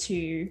likely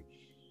to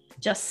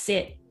just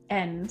sit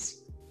and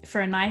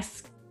for a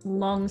nice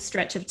long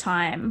stretch of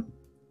time,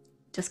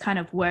 just kind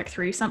of work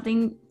through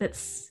something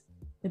that's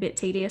a bit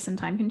tedious and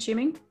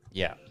time-consuming.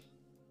 Yeah.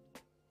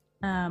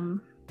 I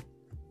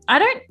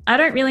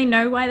don't really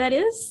know why that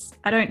is.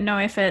 I don't know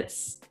if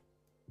it's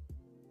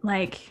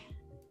like,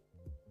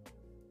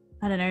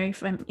 I don't know,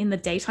 if I'm in the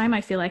daytime,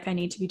 I feel like I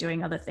need to be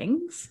doing other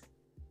things.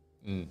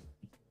 I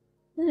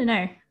don't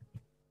know.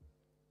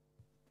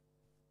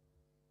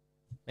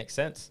 Makes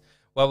sense.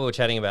 While we were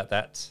chatting about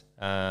that,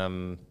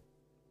 Johanna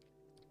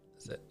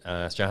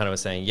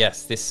was saying,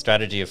 yes, this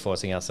strategy of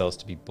forcing ourselves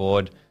to be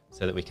bored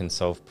so that we can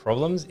solve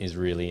problems is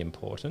really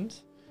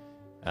important.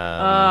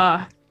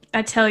 I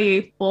tell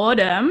you,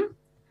 boredom,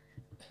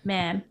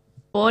 man,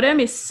 boredom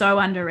is so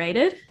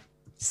underrated.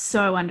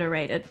 So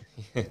underrated.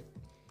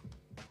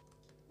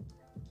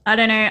 I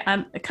don't know.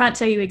 I can't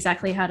tell you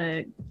exactly how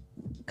to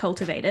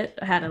cultivate it,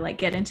 or how to like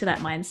get into that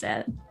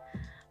mindset.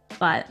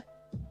 But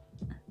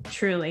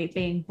truly,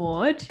 being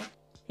bored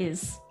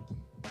is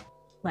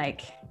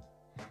like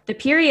the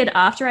period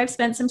after I've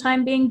spent some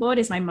time being bored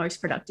is my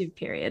most productive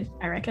period,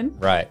 I reckon.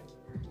 Right.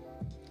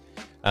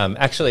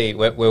 Actually,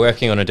 we're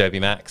working on Adobe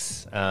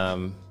Max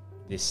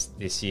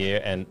this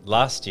year, and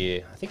last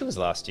year, I think it was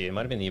last year, it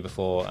might have been the year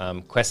before,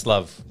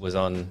 Questlove was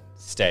on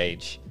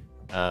stage.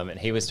 And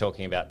he was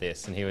talking about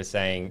this, and he was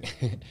saying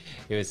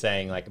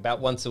like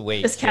about once a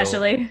week, just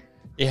casually.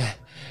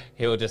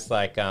 He'll just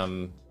like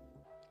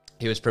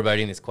he was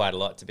promoting this quite a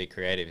lot to be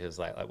creative. He was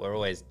like we're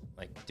always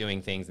like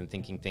doing things and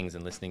thinking things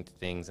and listening to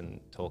things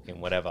and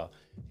talking whatever.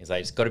 He's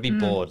like, it's got to be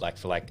bored like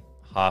for like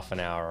half an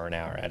hour or an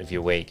hour out of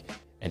your week,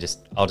 and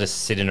I'll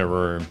just sit in a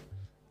room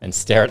and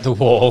stare at the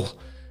wall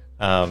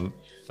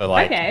for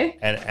like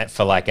and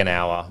for like an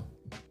hour,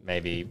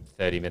 maybe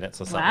 30 minutes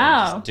or something.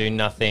 Wow. Just do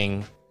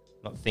nothing.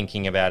 Not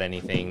thinking about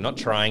anything, not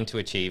trying to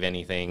achieve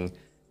anything,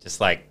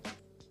 just like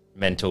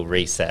mental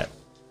reset.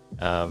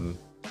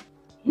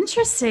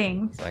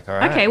 Interesting. It's like, all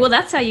right. Okay, well,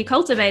 that's how you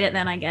cultivate it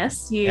then, I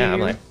guess. I'm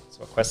like, that's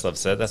what Questlove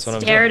said. That's what I'm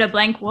doing. Stare at a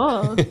blank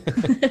wall.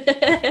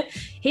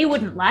 He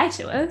wouldn't lie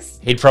to us.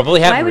 He'd probably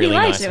have really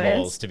nice to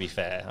walls, to be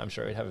fair. I'm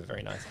sure he'd have a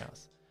very nice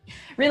house.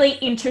 Really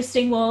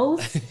interesting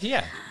walls.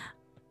 Yeah.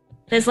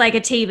 There's like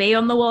a TV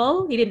on the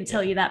wall. He didn't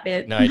tell you that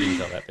bit. No, he didn't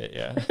tell that bit,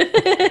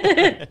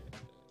 yeah.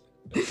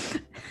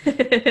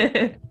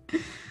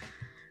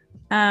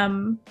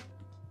 I'm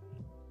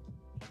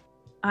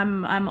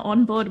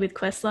on board with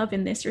Questlove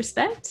in this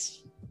respect.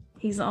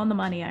 He's on the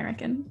money, I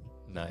reckon.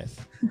 Nice.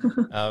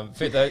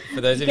 For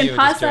those of you who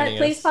are just joining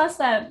us,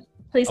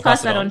 please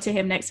pass that on to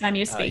him next time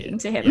you're speaking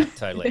to him. Yeah,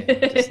 totally.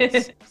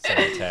 Just send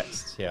a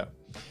text. Yeah.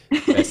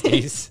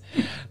 Besties.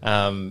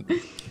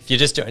 If you're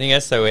just joining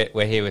us, so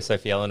we're here with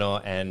Sophie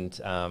Elinor and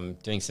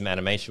doing some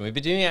animation. We've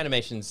been doing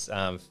animations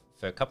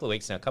for a couple of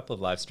weeks now, a couple of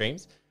live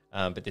streams.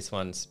 But this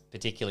one's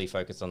particularly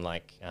focused on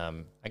like,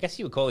 I guess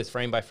you would call this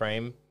frame by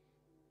frame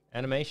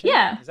animation.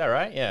 Yeah. Is that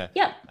right? Yeah.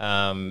 Yep.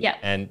 Yep.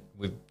 And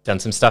we've done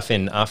some stuff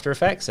in After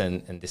Effects,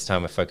 and this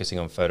time we're focusing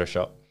on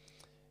Photoshop,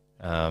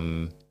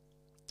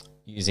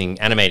 using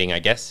animating, I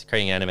guess,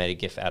 creating an animated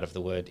GIF out of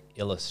the word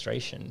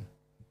illustration.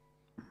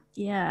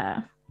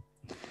 Yeah.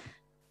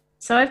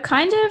 So I've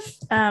kind of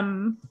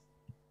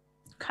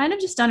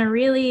just done a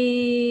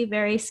really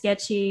very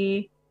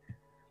sketchy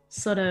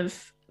sort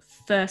of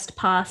first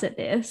pass at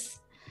this.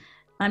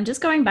 I'm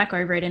just going back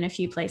over it in a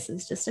few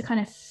places just to kind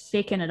of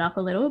thicken it up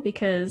a little,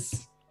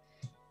 because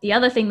the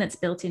other thing that's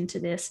built into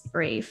this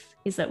brief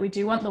is that we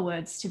do want the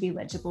words to be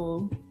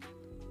legible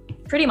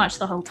pretty much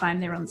the whole time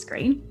they're on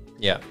screen.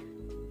 Yeah.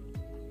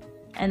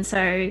 And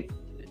so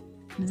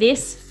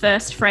this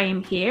first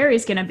frame here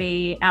is going to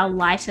be our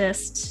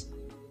lightest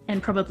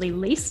and probably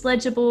least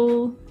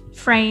legible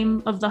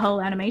frame of the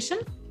whole animation.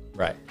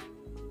 Right.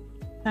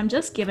 I'm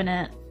just giving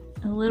it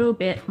a little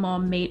bit more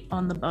meat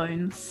on the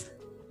bones,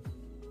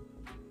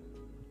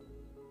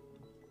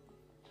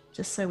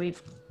 just so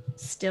we've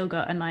still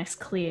got a nice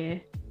clear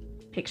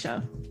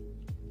picture.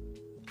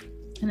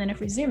 And then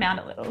if we zoom out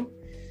a little,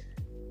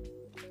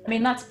 I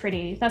mean, that's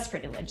pretty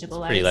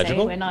legible. Pretty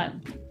legible. Say. We're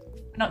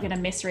not going to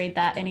misread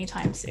that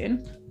anytime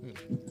soon.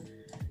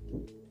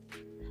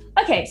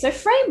 Okay, so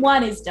frame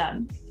 1 is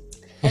done.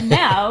 And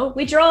now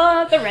we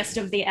draw the rest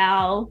of the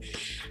owl.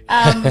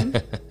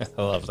 I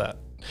love that.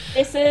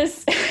 This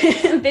is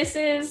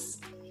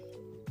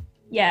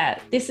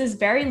this is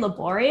very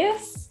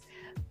laborious,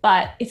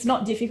 but it's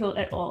not difficult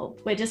at all.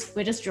 We're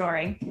just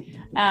drawing.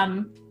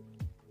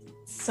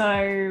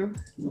 So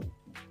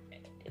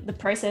the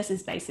process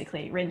is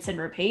basically rinse and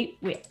repeat.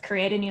 We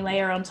create a new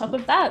layer on top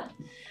of that.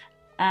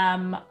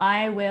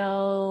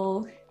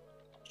 I'll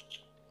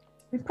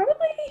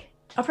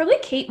probably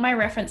keep my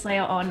reference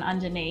layer on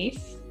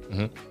underneath,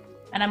 and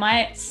I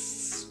might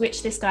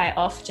switch this guy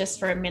off just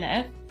for a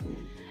minute,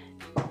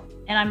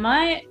 and I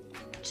might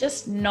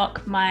just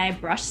knock my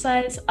brush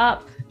size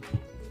up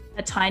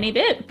a tiny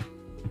bit.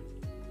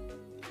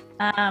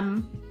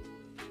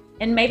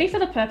 And maybe for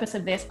the purpose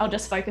of this, I'll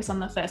just focus on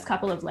the first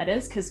couple of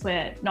letters because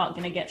we're not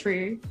going to get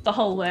through the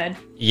whole word.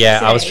 Yeah,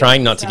 today. I was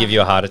trying not to give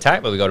you a heart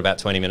attack, but we got about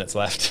 20 minutes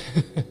left.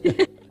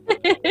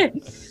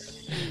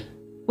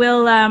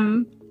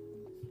 We'll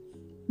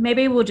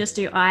maybe we'll just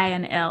do I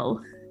and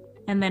L,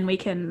 and then we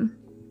can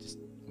just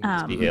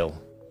be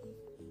ill.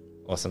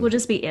 Awesome. We'll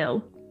just be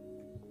ill.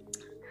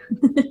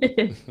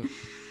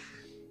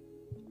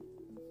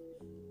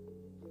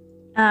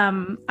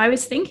 I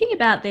was thinking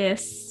about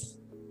this,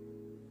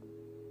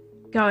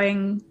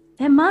 going,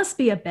 there must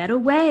be a better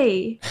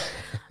way.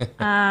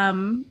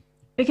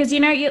 Because,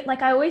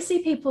 like I always see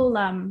people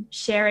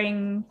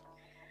sharing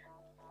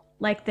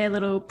like their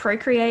little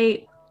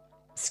Procreate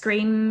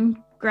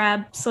screen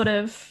grab sort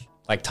of.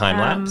 Like time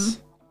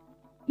lapse?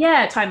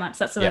 Yeah, time lapse.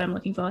 That's the word I'm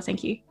looking for.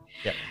 Thank you.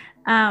 Yep.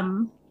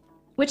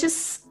 Which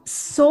is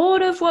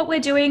sort of what we're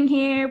doing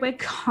here. We're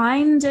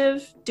kind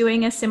of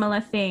doing a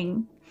similar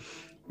thing.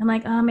 I'm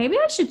like, maybe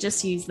I should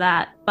just use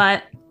that.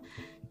 But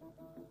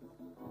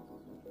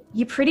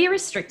you're pretty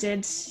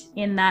restricted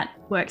in that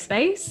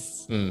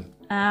workspace.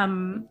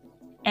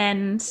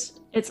 And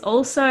it's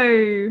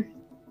also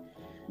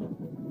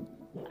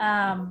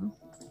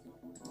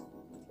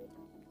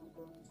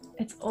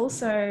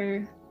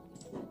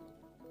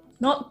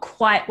not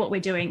quite what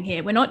we're doing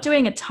here. We're not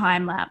doing a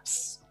time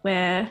lapse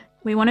where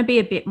we want to be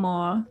a bit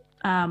more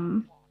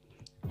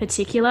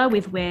particular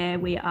with where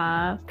we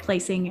are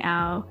placing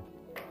our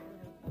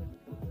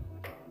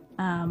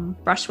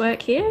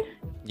brushwork here.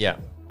 Yeah.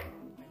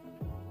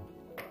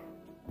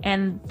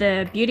 And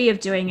the beauty of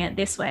doing it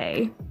this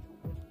way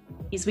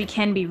is we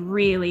can be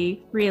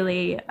really,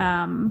 really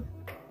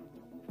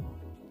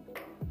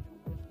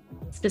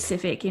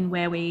specific in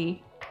where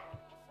we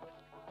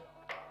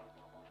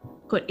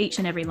put each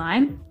and every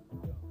line.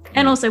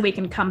 And also we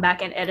can come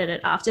back and edit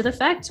it after the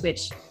fact,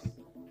 which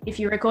if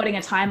you're recording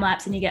a time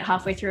lapse and you get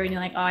halfway through and you're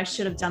like, I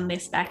should have done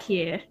this back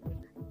here,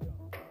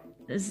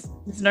 there's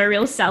no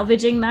real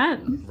salvaging that.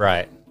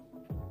 Right.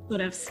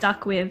 Sort of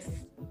stuck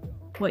with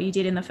what you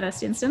did in the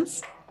first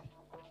instance.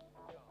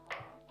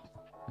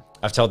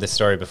 I've told this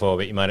story before,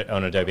 but you might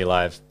on Adobe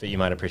Live, but you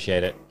might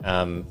appreciate it.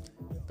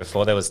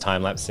 Before there was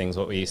time lapse things,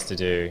 what we used to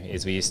do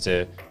is we used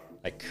to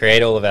like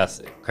create all of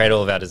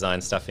our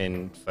design stuff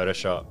in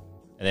Photoshop,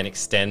 and then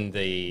extend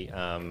the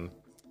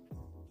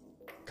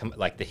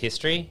the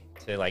history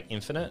to like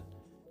infinite,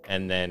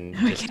 and then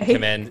just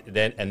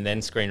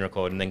then screen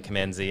record, and then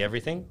Command Z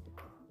everything.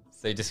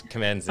 So you just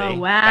Command Z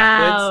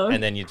backwards,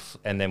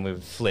 and then we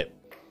would flip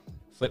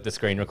the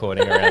screen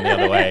recording around the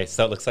other way,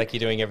 so it looks like you're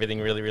doing everything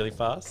really, really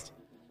fast.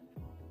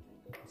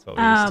 That's what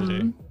we used to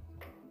do.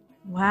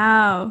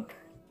 Wow.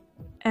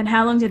 And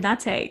how long did that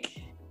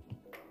take?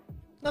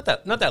 Not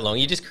that long.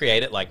 You just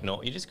create it like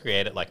normal.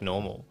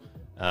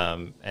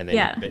 And then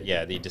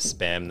you just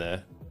spam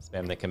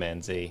the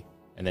Command Z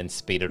and then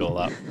speed it all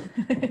up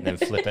and then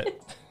flip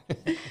it.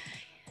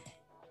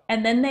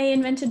 And then they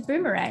invented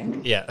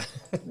Boomerang. Yeah.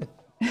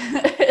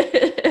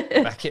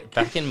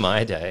 back in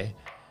my day.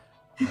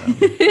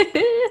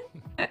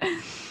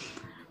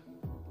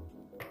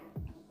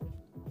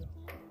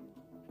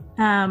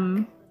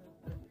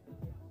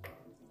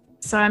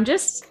 So I'm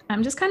just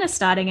kind of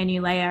starting a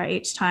new layer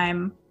each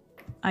time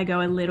I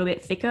go a little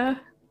bit thicker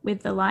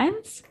with the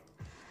lines,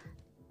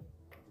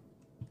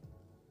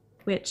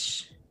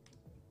 which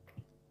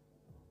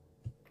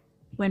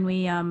when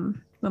we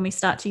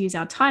start to use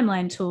our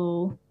timeline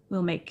tool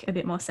will make a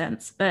bit more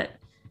sense. But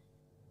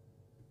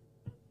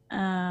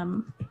I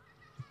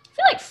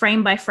feel like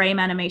frame by frame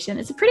animation,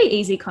 it's a pretty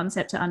easy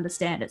concept to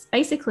understand. It's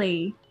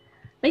basically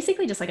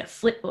just like a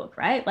flip book,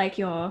 right? Like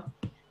you're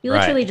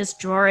literally just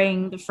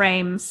drawing the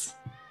frames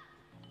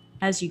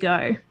as you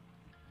go.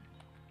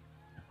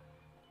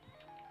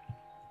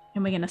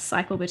 And we're going to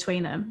cycle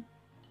between them.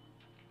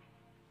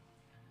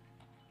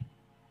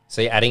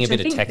 So you're adding a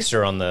bit of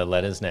texture on the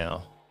letters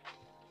now.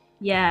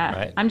 Yeah.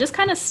 Right? I'm just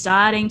kind of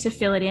starting to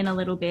fill it in a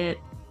little bit.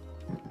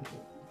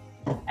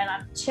 And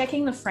I'm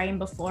checking the frame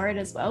before it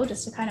as well,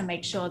 just to kind of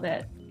make sure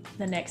that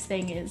the next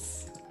thing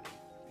is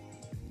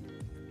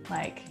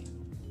like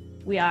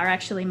we are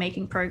actually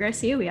making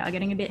progress here. We are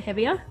getting a bit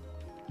heavier.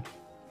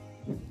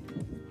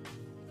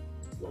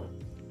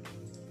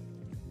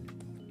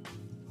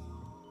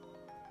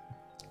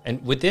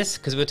 And with this,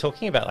 because we're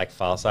talking about like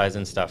file size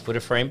and stuff, would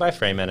a frame by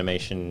frame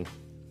animation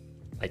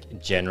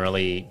like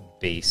generally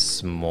be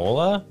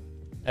smaller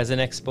as an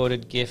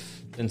exported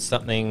GIF than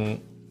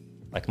something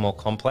like more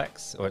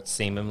complex, or it's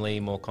seemingly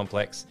more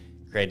complex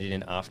created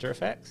in After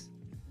Effects?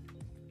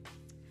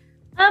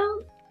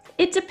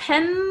 It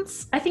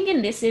depends. I think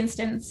in this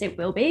instance it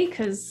will be,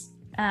 because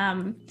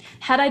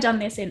had I done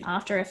this in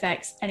After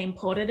Effects and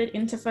imported it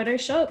into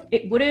Photoshop,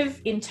 it would have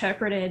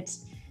interpreted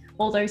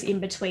all those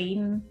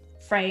in-between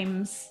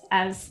frames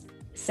as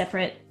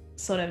separate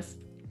sort of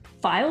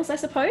files, I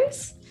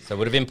suppose. So it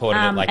would have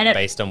imported it like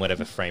based on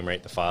whatever frame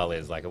rate the file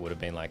is. Like it would have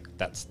been like,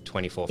 that's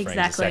 24 frames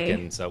a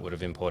second. So it would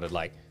have imported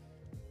like,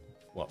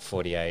 what,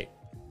 48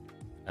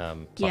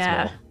 plus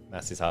more.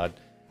 Maths is hard.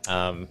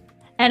 And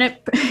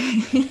it...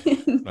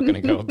 I'm not going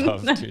to go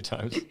above 2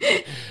 times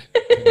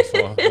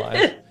before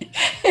live.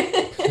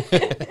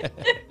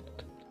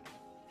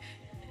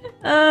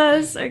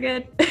 Oh, so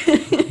good.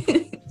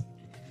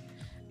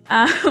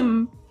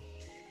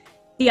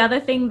 The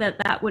other thing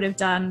that would have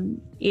done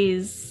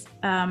is,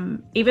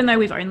 even though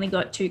we've only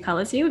got 2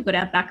 colors here, we've got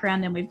our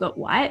background and we've got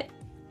white,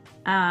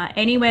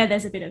 anywhere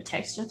there's a bit of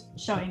texture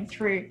showing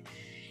through,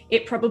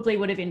 it probably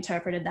would have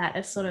interpreted that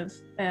as sort of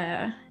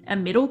a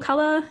middle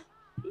color,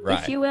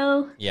 if you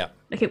will. Yeah.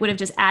 Like it would have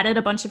just added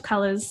a bunch of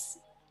colors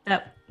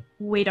that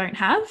we don't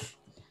have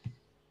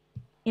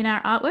in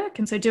our artwork.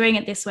 And so doing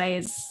it this way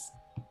is,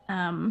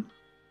 doing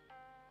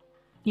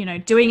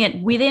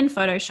it within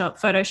Photoshop.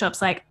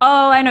 Photoshop's like,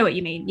 oh, I know what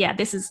you mean. Yeah,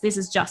 this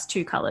is just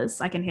 2 colors.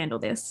 I can handle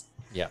this.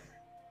 Yeah.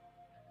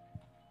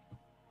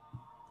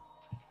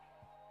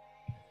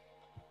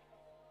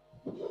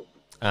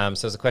 So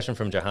there's a question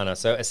from Johanna.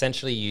 So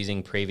essentially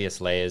using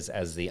previous layers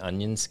as the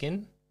onion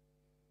skin?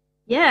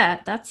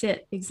 Yeah, that's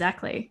it.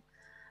 Exactly.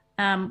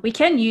 We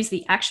can use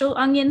the actual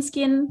onion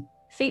skin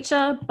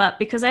feature, but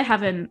because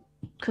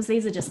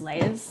these are just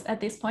layers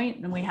at this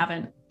point and we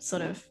haven't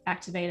sort of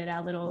activated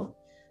our little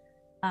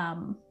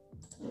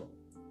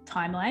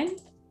timeline,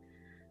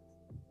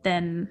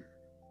 then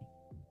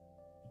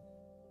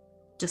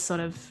just sort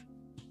of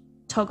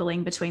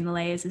toggling between the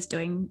layers is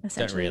doing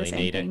essentially the same thing. Don't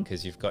really need it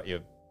because you've got your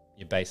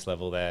base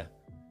level there.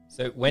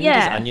 So when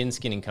does onion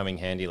skinning come in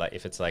handy? Like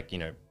if it's like,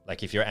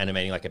 like if you're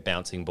animating like a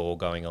bouncing ball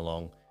going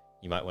along,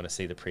 you might want to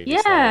see the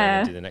previous layer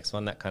and do the next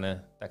one, that kind of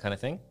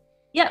thing?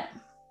 Yep.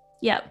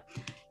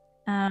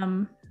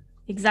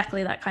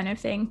 Exactly that kind of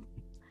thing.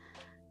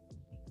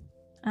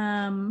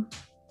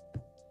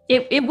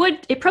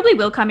 It probably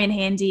will come in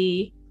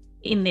handy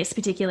in this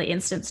particular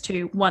instance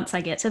too, once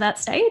I get to that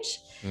stage.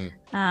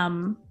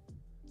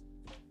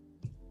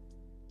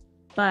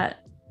 But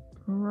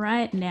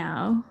right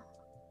now,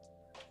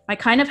 I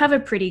kind of have a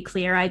pretty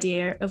clear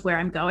idea of where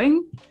I'm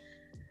going.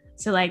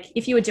 So like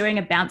if you were doing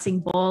a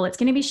bouncing ball, it's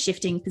going to be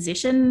shifting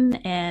position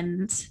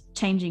and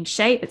changing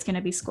shape. It's going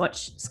to be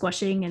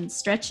squashing and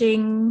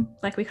stretching,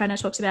 like we kind of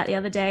talked about the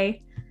other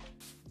day.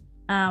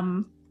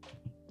 Our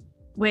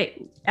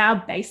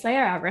base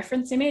layer, our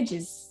reference image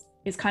is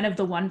kind of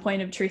the one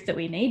point of truth that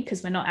we need,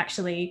 because we're not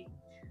actually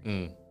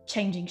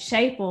changing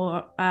shape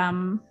or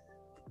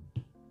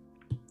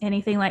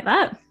anything like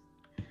that.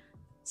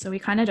 So we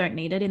kind of don't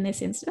need it in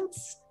this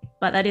instance,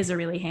 but that is a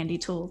really handy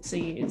tool to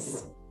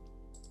use.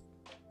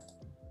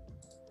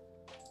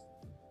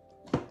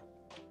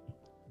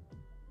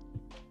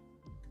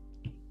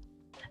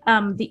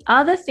 The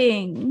other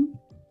thing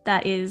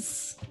that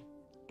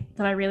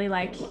I really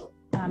like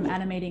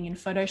animating in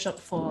Photoshop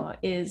for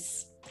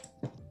is,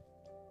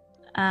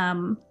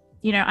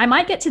 I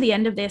might get to the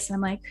end of this and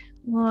I'm like,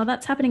 well,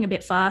 that's happening a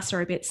bit fast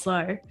or a bit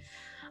slow.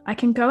 I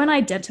can go and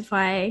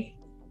identify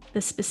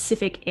the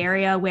specific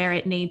area where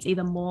it needs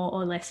either more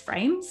or less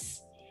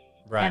frames.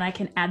 Right. And I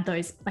can add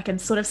those, I can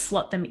sort of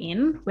slot them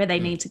in where they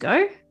need to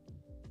go.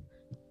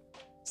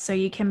 So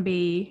you can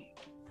be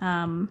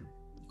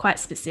quite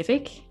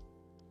specific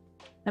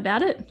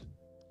about it.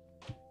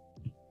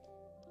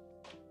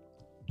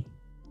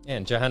 Yeah,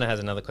 and Johanna has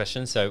another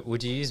question. So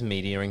would you use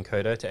Media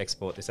Encoder to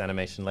export this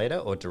animation later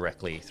or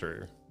directly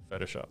through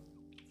Photoshop?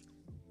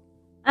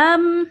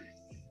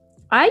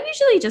 I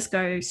usually just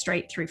go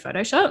straight through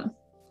Photoshop.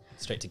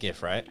 Straight to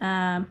GIF, right?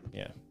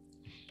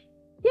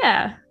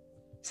 Yeah.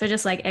 So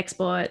just like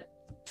export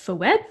for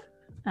web.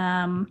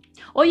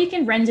 Or you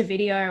can render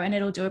video and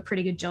it'll do a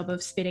pretty good job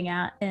of spitting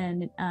out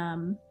an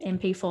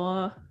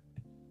MP4?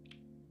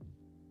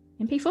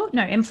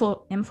 No,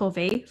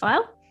 M4V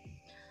file.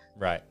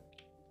 Right.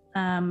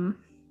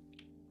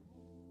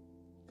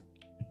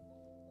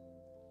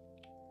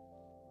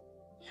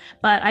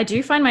 But I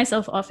do find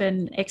myself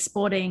often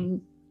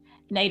exporting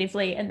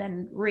natively and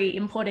then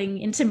re-importing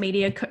into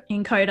Media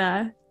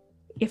Encoder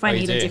if I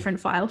need a different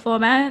file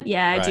format.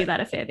 Yeah, I do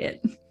that a fair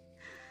bit,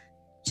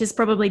 which is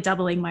probably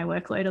doubling my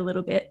workload a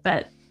little bit,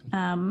 but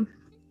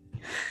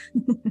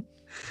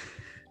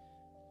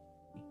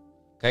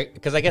okay,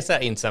 because I guess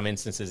that in some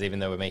instances, even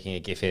though we're making a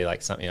GIF here,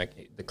 like something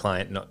like the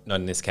client, not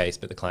in this case,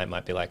 but the client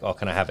might be like, oh,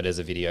 can I have it as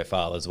a video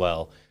file as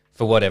well?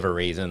 For whatever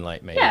reason,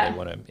 like maybe they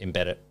want to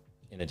embed it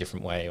in a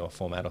different way or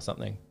format or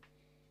something.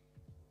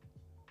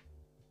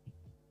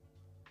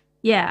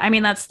 Yeah, I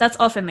mean, that's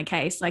often the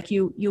case. Like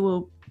you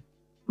will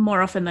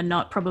more often than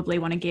not probably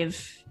want to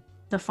give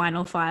the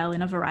final file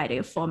in a variety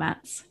of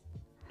formats.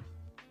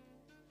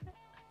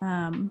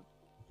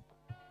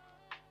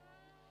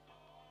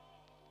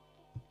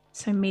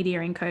 So media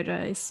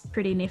encoder is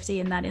pretty nifty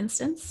in that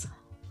instance.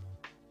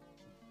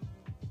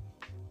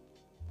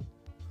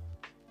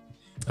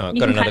 Oh,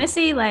 you can kind of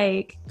see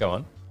like... Go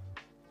on.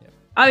 Yep.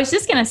 I was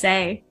just going to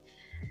say,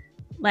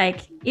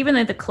 like, even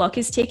though the clock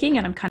is ticking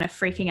and I'm kind of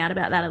freaking out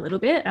about that a little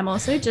bit, I'm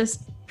also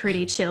just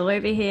pretty chill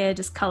over here,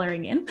 just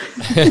coloring in.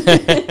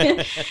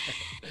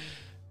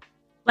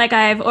 Like,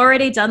 I've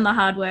already done the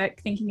hard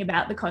work thinking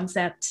about the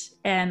concept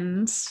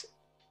and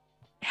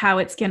how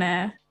it's going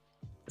to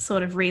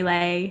sort of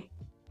relay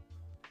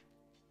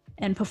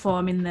and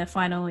perform in the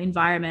final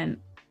environment.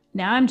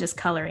 Now I'm just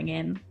coloring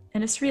in,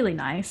 and it's really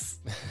nice.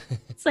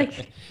 It's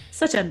like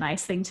such a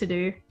nice thing to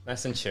do.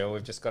 Nice and chill.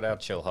 We've just got our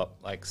chill hop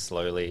like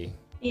slowly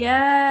playing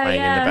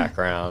in the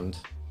background.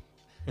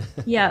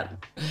 Yeah.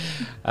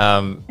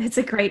 It's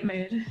a great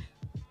mood.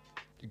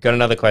 Got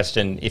another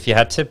question. If you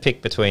had to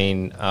pick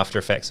between After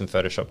Effects and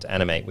Photoshop to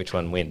animate, which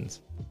one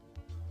wins?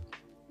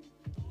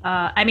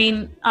 I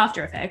mean,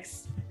 After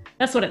Effects.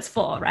 That's what it's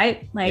for,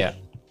 right? Like, yeah.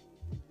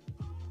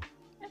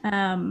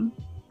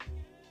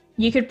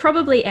 You could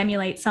probably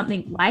emulate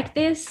something like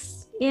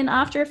this in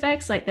After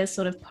Effects. Like, there's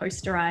sort of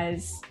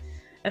posterized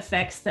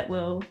effects that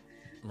will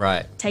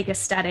take a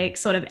static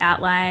sort of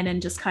outline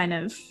and just kind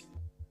of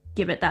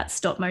give it that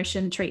stop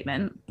motion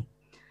treatment.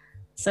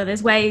 So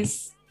there's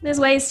ways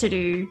to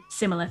do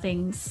similar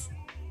things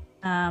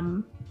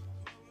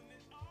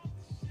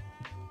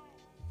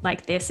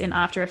like this in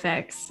After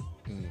Effects.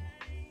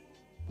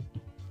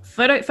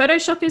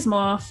 Photoshop is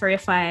more for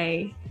if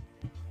I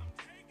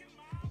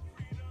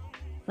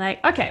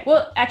like, okay,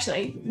 well,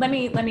 actually, let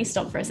me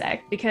stop for a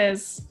sec,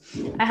 because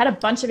I had a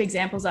bunch of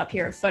examples up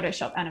here of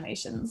Photoshop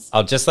animations.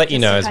 I'll just let you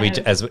know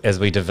as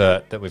we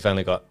divert that we've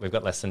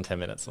got less than 10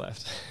 minutes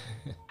left.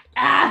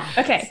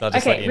 Okay. So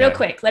okay, real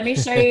quick. Let me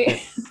show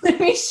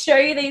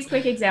you these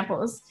quick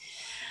examples.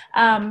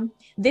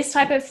 This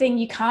type of thing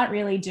you can't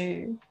really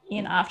do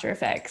in After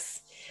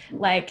Effects.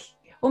 Like,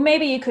 well,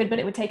 maybe you could, but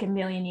it would take a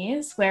million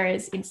years.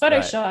 Whereas in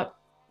Photoshop,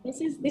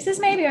 this is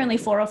maybe only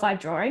 4 or 5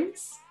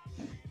 drawings,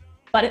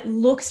 but it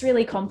looks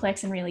really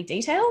complex and really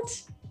detailed.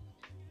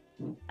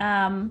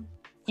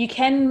 You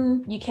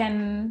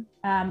can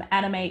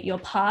animate your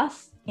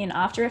path in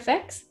After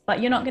Effects,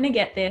 but you're not going to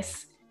get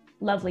this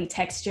lovely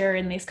texture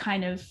and this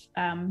kind of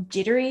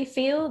jittery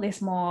feel,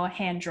 this more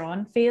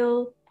hand-drawn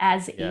feel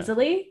as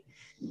easily.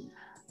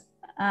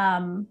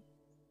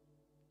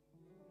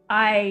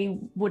 I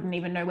wouldn't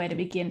even know where to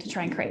begin to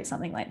try and create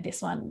something like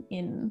this one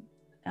in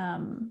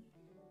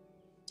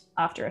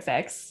After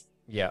Effects.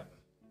 Yeah.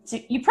 So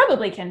you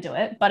probably can do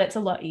it, but it's a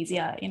lot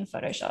easier in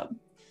Photoshop.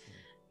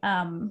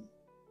 And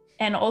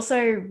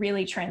also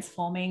really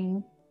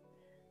transforming,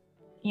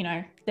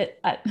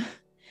 that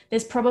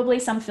there's probably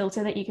some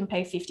filter that you can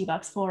pay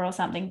 $50 for or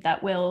something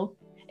that will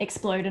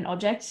explode an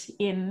object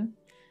in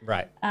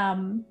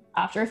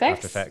After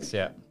Effects. After Effects,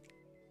 yeah.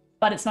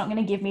 But it's not going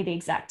to give me the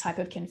exact type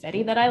of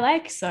confetti that I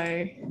like.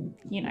 So,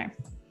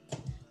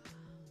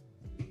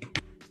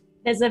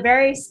 there's a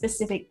very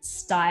specific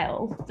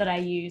style that I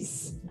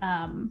use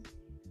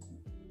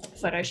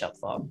Photoshop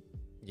for.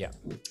 Yeah.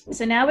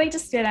 So now we're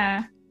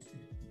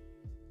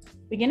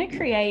gonna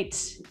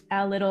create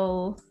our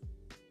little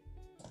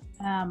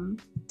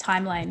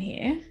timeline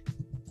here.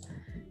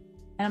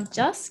 And I'm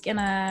just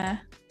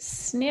gonna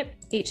snip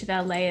each of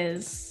our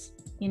layers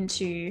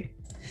into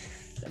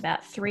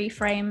about 3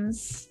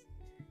 frames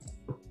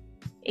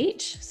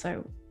each.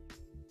 So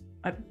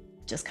I'm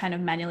just kind of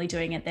manually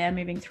doing it there,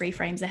 moving 3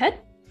 frames ahead.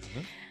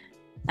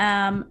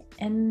 Mm-hmm.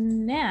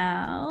 And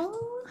now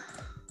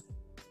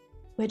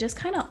we're just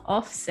kind of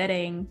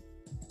offsetting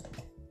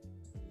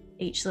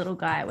each little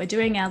guy. We're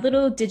doing our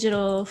little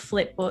digital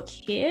flip book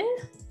here.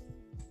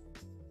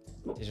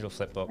 Digital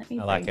flip book. I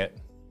like it.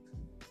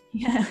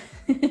 Yeah.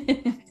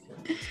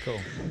 It's cool.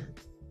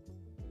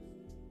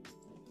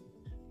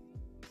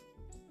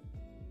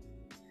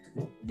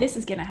 This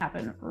is going to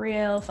happen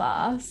real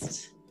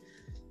fast.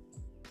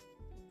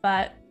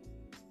 But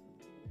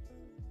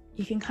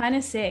you can kind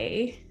of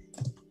see.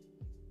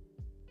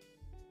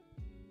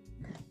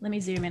 Let me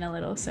zoom in a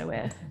little so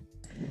we're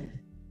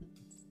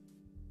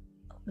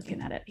looking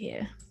at it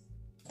here.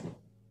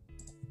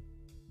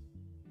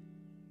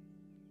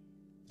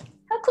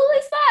 How cool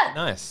is that?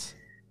 Nice.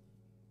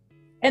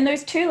 And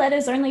those 2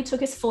 letters only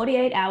took us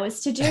 48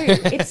 hours to do.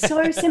 It's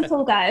so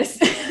simple, guys.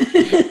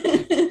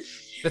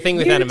 The thing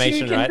with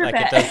animation, right? Like,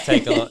 it does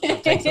take a lot.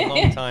 It takes a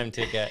long time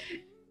to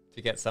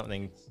get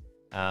something.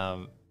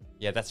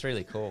 Yeah, that's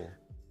really cool.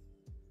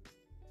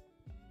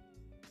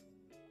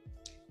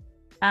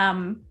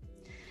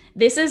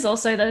 This is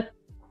also the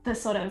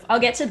sort of, I'll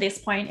get to this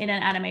point in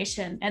an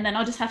animation and then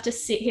I'll just have to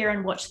sit here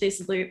and watch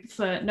this loop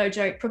for, no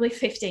joke, probably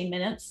 15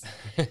 minutes.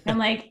 I'm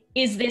like,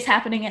 is this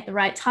happening at the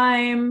right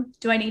time?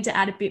 Do I need to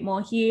add a bit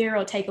more here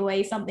or take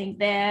away something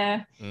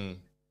there?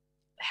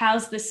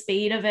 How's the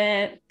speed of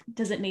it?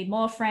 Does it need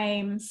more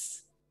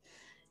frames?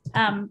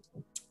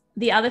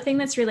 The other thing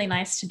that's really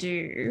nice to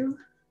do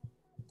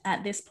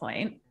at this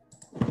point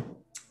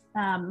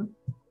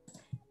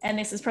And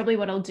this is probably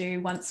what I'll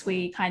do once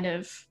we kind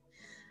of,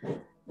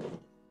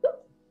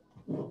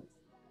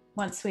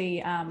 have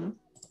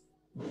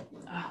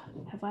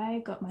I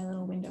got my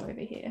little window over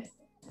here?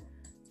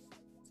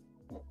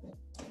 I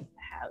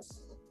have.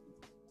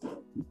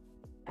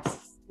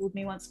 It's fooled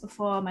me once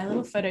before. My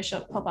little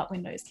Photoshop pop-up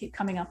windows keep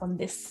coming up on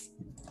this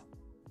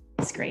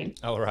screen.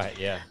 Oh, right,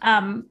 yeah.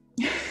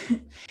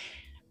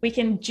 We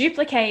can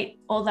duplicate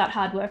all that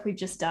hard work we've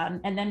just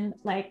done and then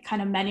like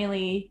kind of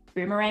manually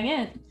boomerang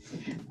it.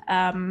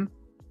 And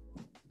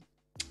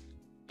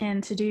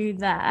to do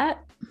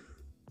that,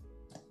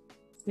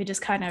 we're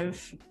just kind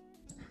of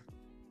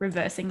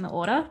reversing the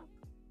order.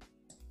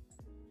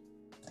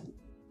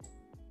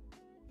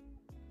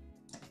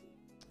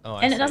 Oh,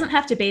 and it doesn't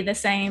have to be the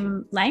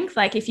same length.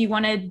 Like if you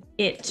wanted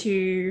it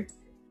to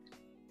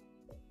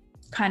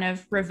kind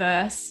of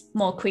reverse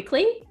more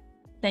quickly,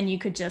 then you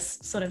could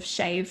just sort of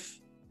shave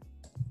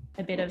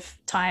a bit of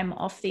time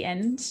off the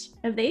end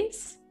of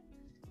these.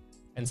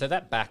 And so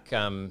that back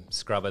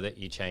scrubber that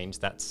you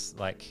changed, that's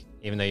like,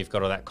 even though you've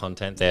got all that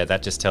content there,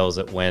 that just tells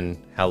it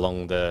how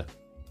long the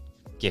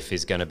GIF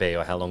is going to be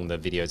or how long the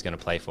video is going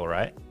to play for,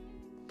 right?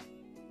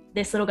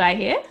 This little guy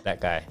here?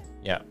 That guy,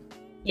 yeah.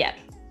 Yeah.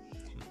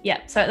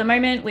 Yeah, so at the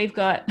moment we've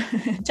got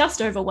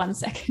just over 1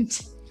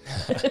 second.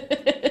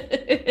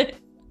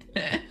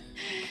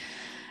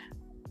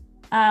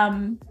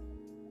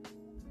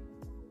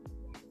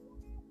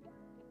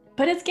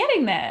 But it's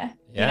getting there,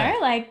 you know,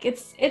 like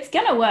it's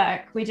gonna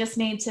work. We just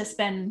need to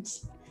spend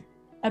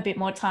a bit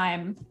more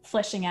time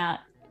fleshing out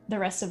the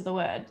rest of the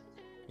word.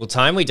 Well,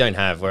 time we don't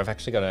have. We've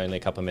actually got only a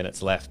couple of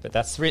minutes left, but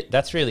that's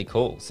really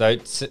cool. So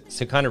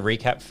kind of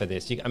recap for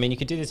this. I mean, you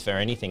could do this for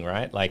anything,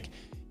 right? Like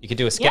you could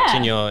do a sketch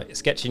in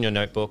your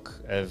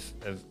notebook of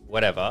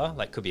whatever.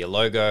 Like could be a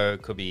logo,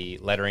 could be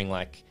lettering,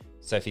 like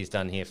Sophie's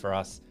done here for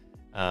us.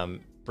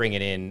 Bring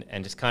it in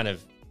and just kind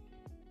of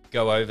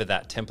go over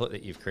that template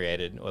that you've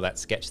created or that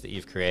sketch that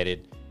you've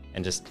created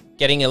and just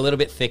getting a little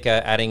bit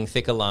thicker, adding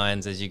thicker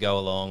lines as you go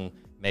along.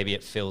 Maybe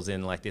it fills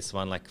in like this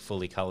one, like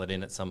fully colored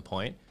in at some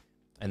point,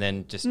 and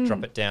then just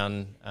drop it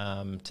down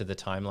to the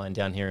timeline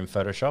down here in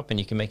Photoshop and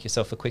you can make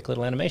yourself a quick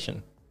little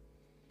animation.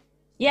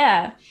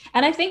 Yeah.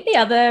 And I think the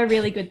other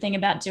really good thing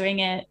about doing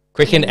it...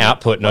 Quick in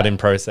output, not in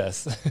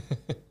process.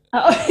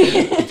 Oh.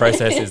 The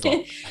process is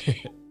long.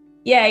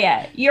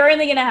 Yeah. You're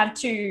only going to have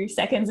 2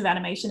 seconds of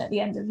animation at the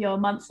end of your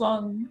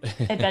month-long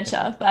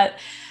adventure. But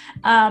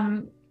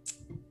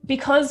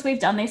because we've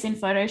done this in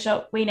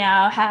Photoshop, we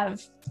now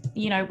have,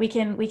 you know, we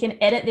can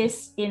edit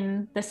this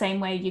in the same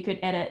way you could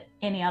edit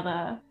any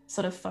other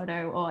sort of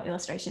photo or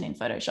illustration in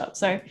Photoshop.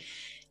 So,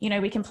 you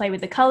know, we can play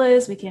with the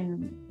colors, we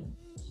can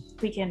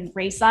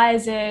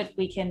resize it,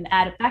 we can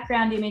add a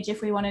background image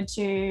if we wanted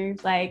to.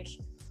 Like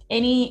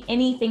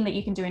anything that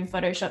you can do in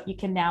Photoshop, you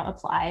can now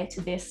apply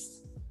to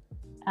this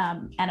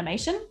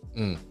animation,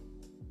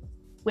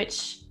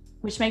 which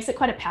makes it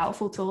quite a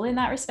powerful tool in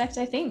that respect,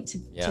 I think,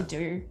 to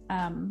do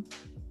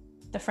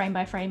the frame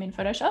by frame in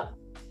Photoshop.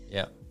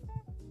 Yeah.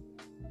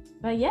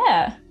 But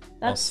yeah,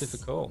 that's super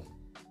cool.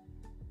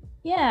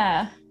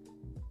 Yeah.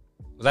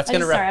 Well, that's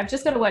going to wrap. Sorry, I've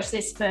just got to watch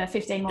this for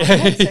 15 more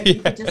minutes, so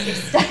you could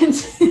just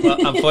extend.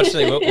 Well,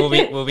 unfortunately,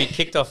 we'll be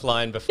kicked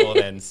offline before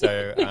then,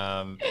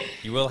 so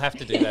you will have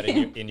to do that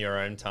in your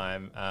own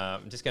time.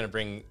 I'm just going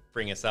to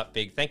bring us up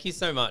big. Thank you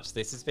so much.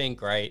 This has been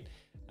great.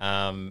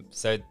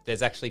 So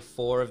there's actually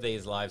 4 of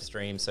these live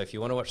streams. So if you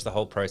want to watch the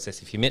whole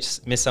process, if you miss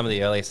some of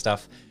the earlier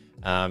stuff,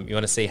 you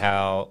want to see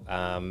how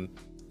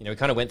you know, we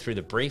kind of went through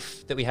the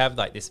brief that we have,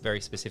 like this very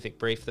specific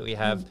brief that we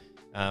have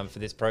for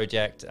this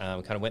project.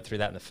 Kind of went through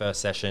that in the first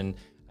session.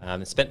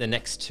 Spent the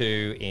next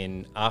 2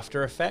 in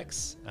After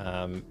Effects.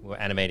 We're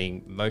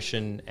animating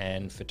motion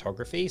and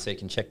photography, so you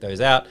can check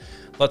those out.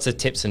 Lots of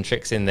tips and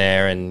tricks in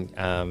there, and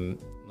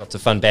lots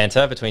of fun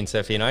banter between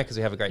Sophie and I because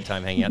we have a great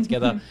time hanging out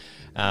together.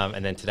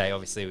 And then today,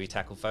 obviously, we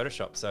tackle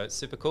Photoshop, so it's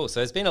super cool. So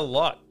there's been a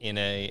lot in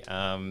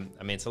I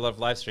mean, it's a lot of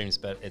live streams,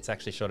 but it's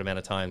actually a short amount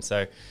of time.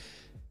 So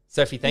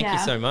Sophie, thank you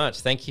so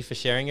much. Thank you for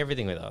sharing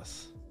everything with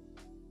us.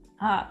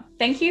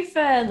 Thank you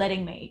for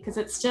letting me,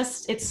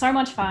 because it's so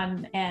much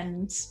fun,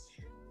 and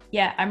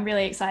yeah, I'm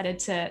really excited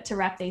to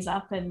wrap these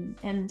up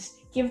and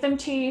give them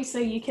to you so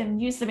you can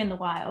use them in the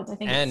wild. I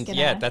think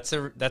that's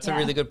a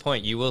really good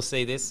point. You will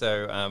see this,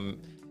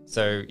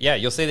 so yeah,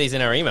 you'll see these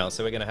in our email.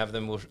 So we're going to have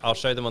them. I'll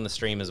show them on the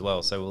stream as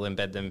well. So we'll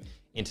embed them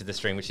into the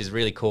stream, which is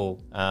really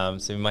cool. So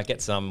we might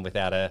get some with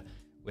a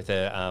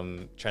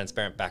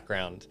transparent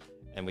background,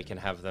 and we can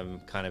have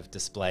them kind of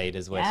displayed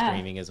as we're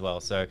streaming as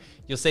well. So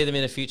you'll see them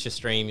in a future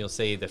stream. You'll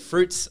see the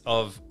fruits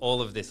of all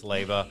of this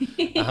labor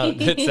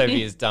that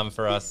Sophie has done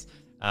for us.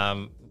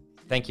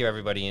 Thank you,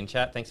 everybody in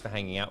chat. Thanks for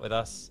hanging out with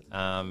us.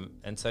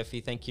 And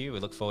Sophie, thank you. We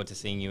look forward to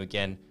seeing you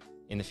again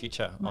in the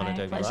future on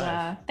Adobe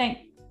Live.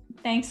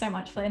 Thanks so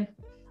much, Flynn.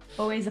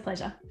 Always a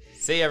pleasure.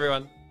 See you,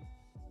 everyone.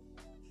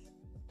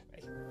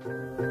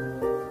 Bye.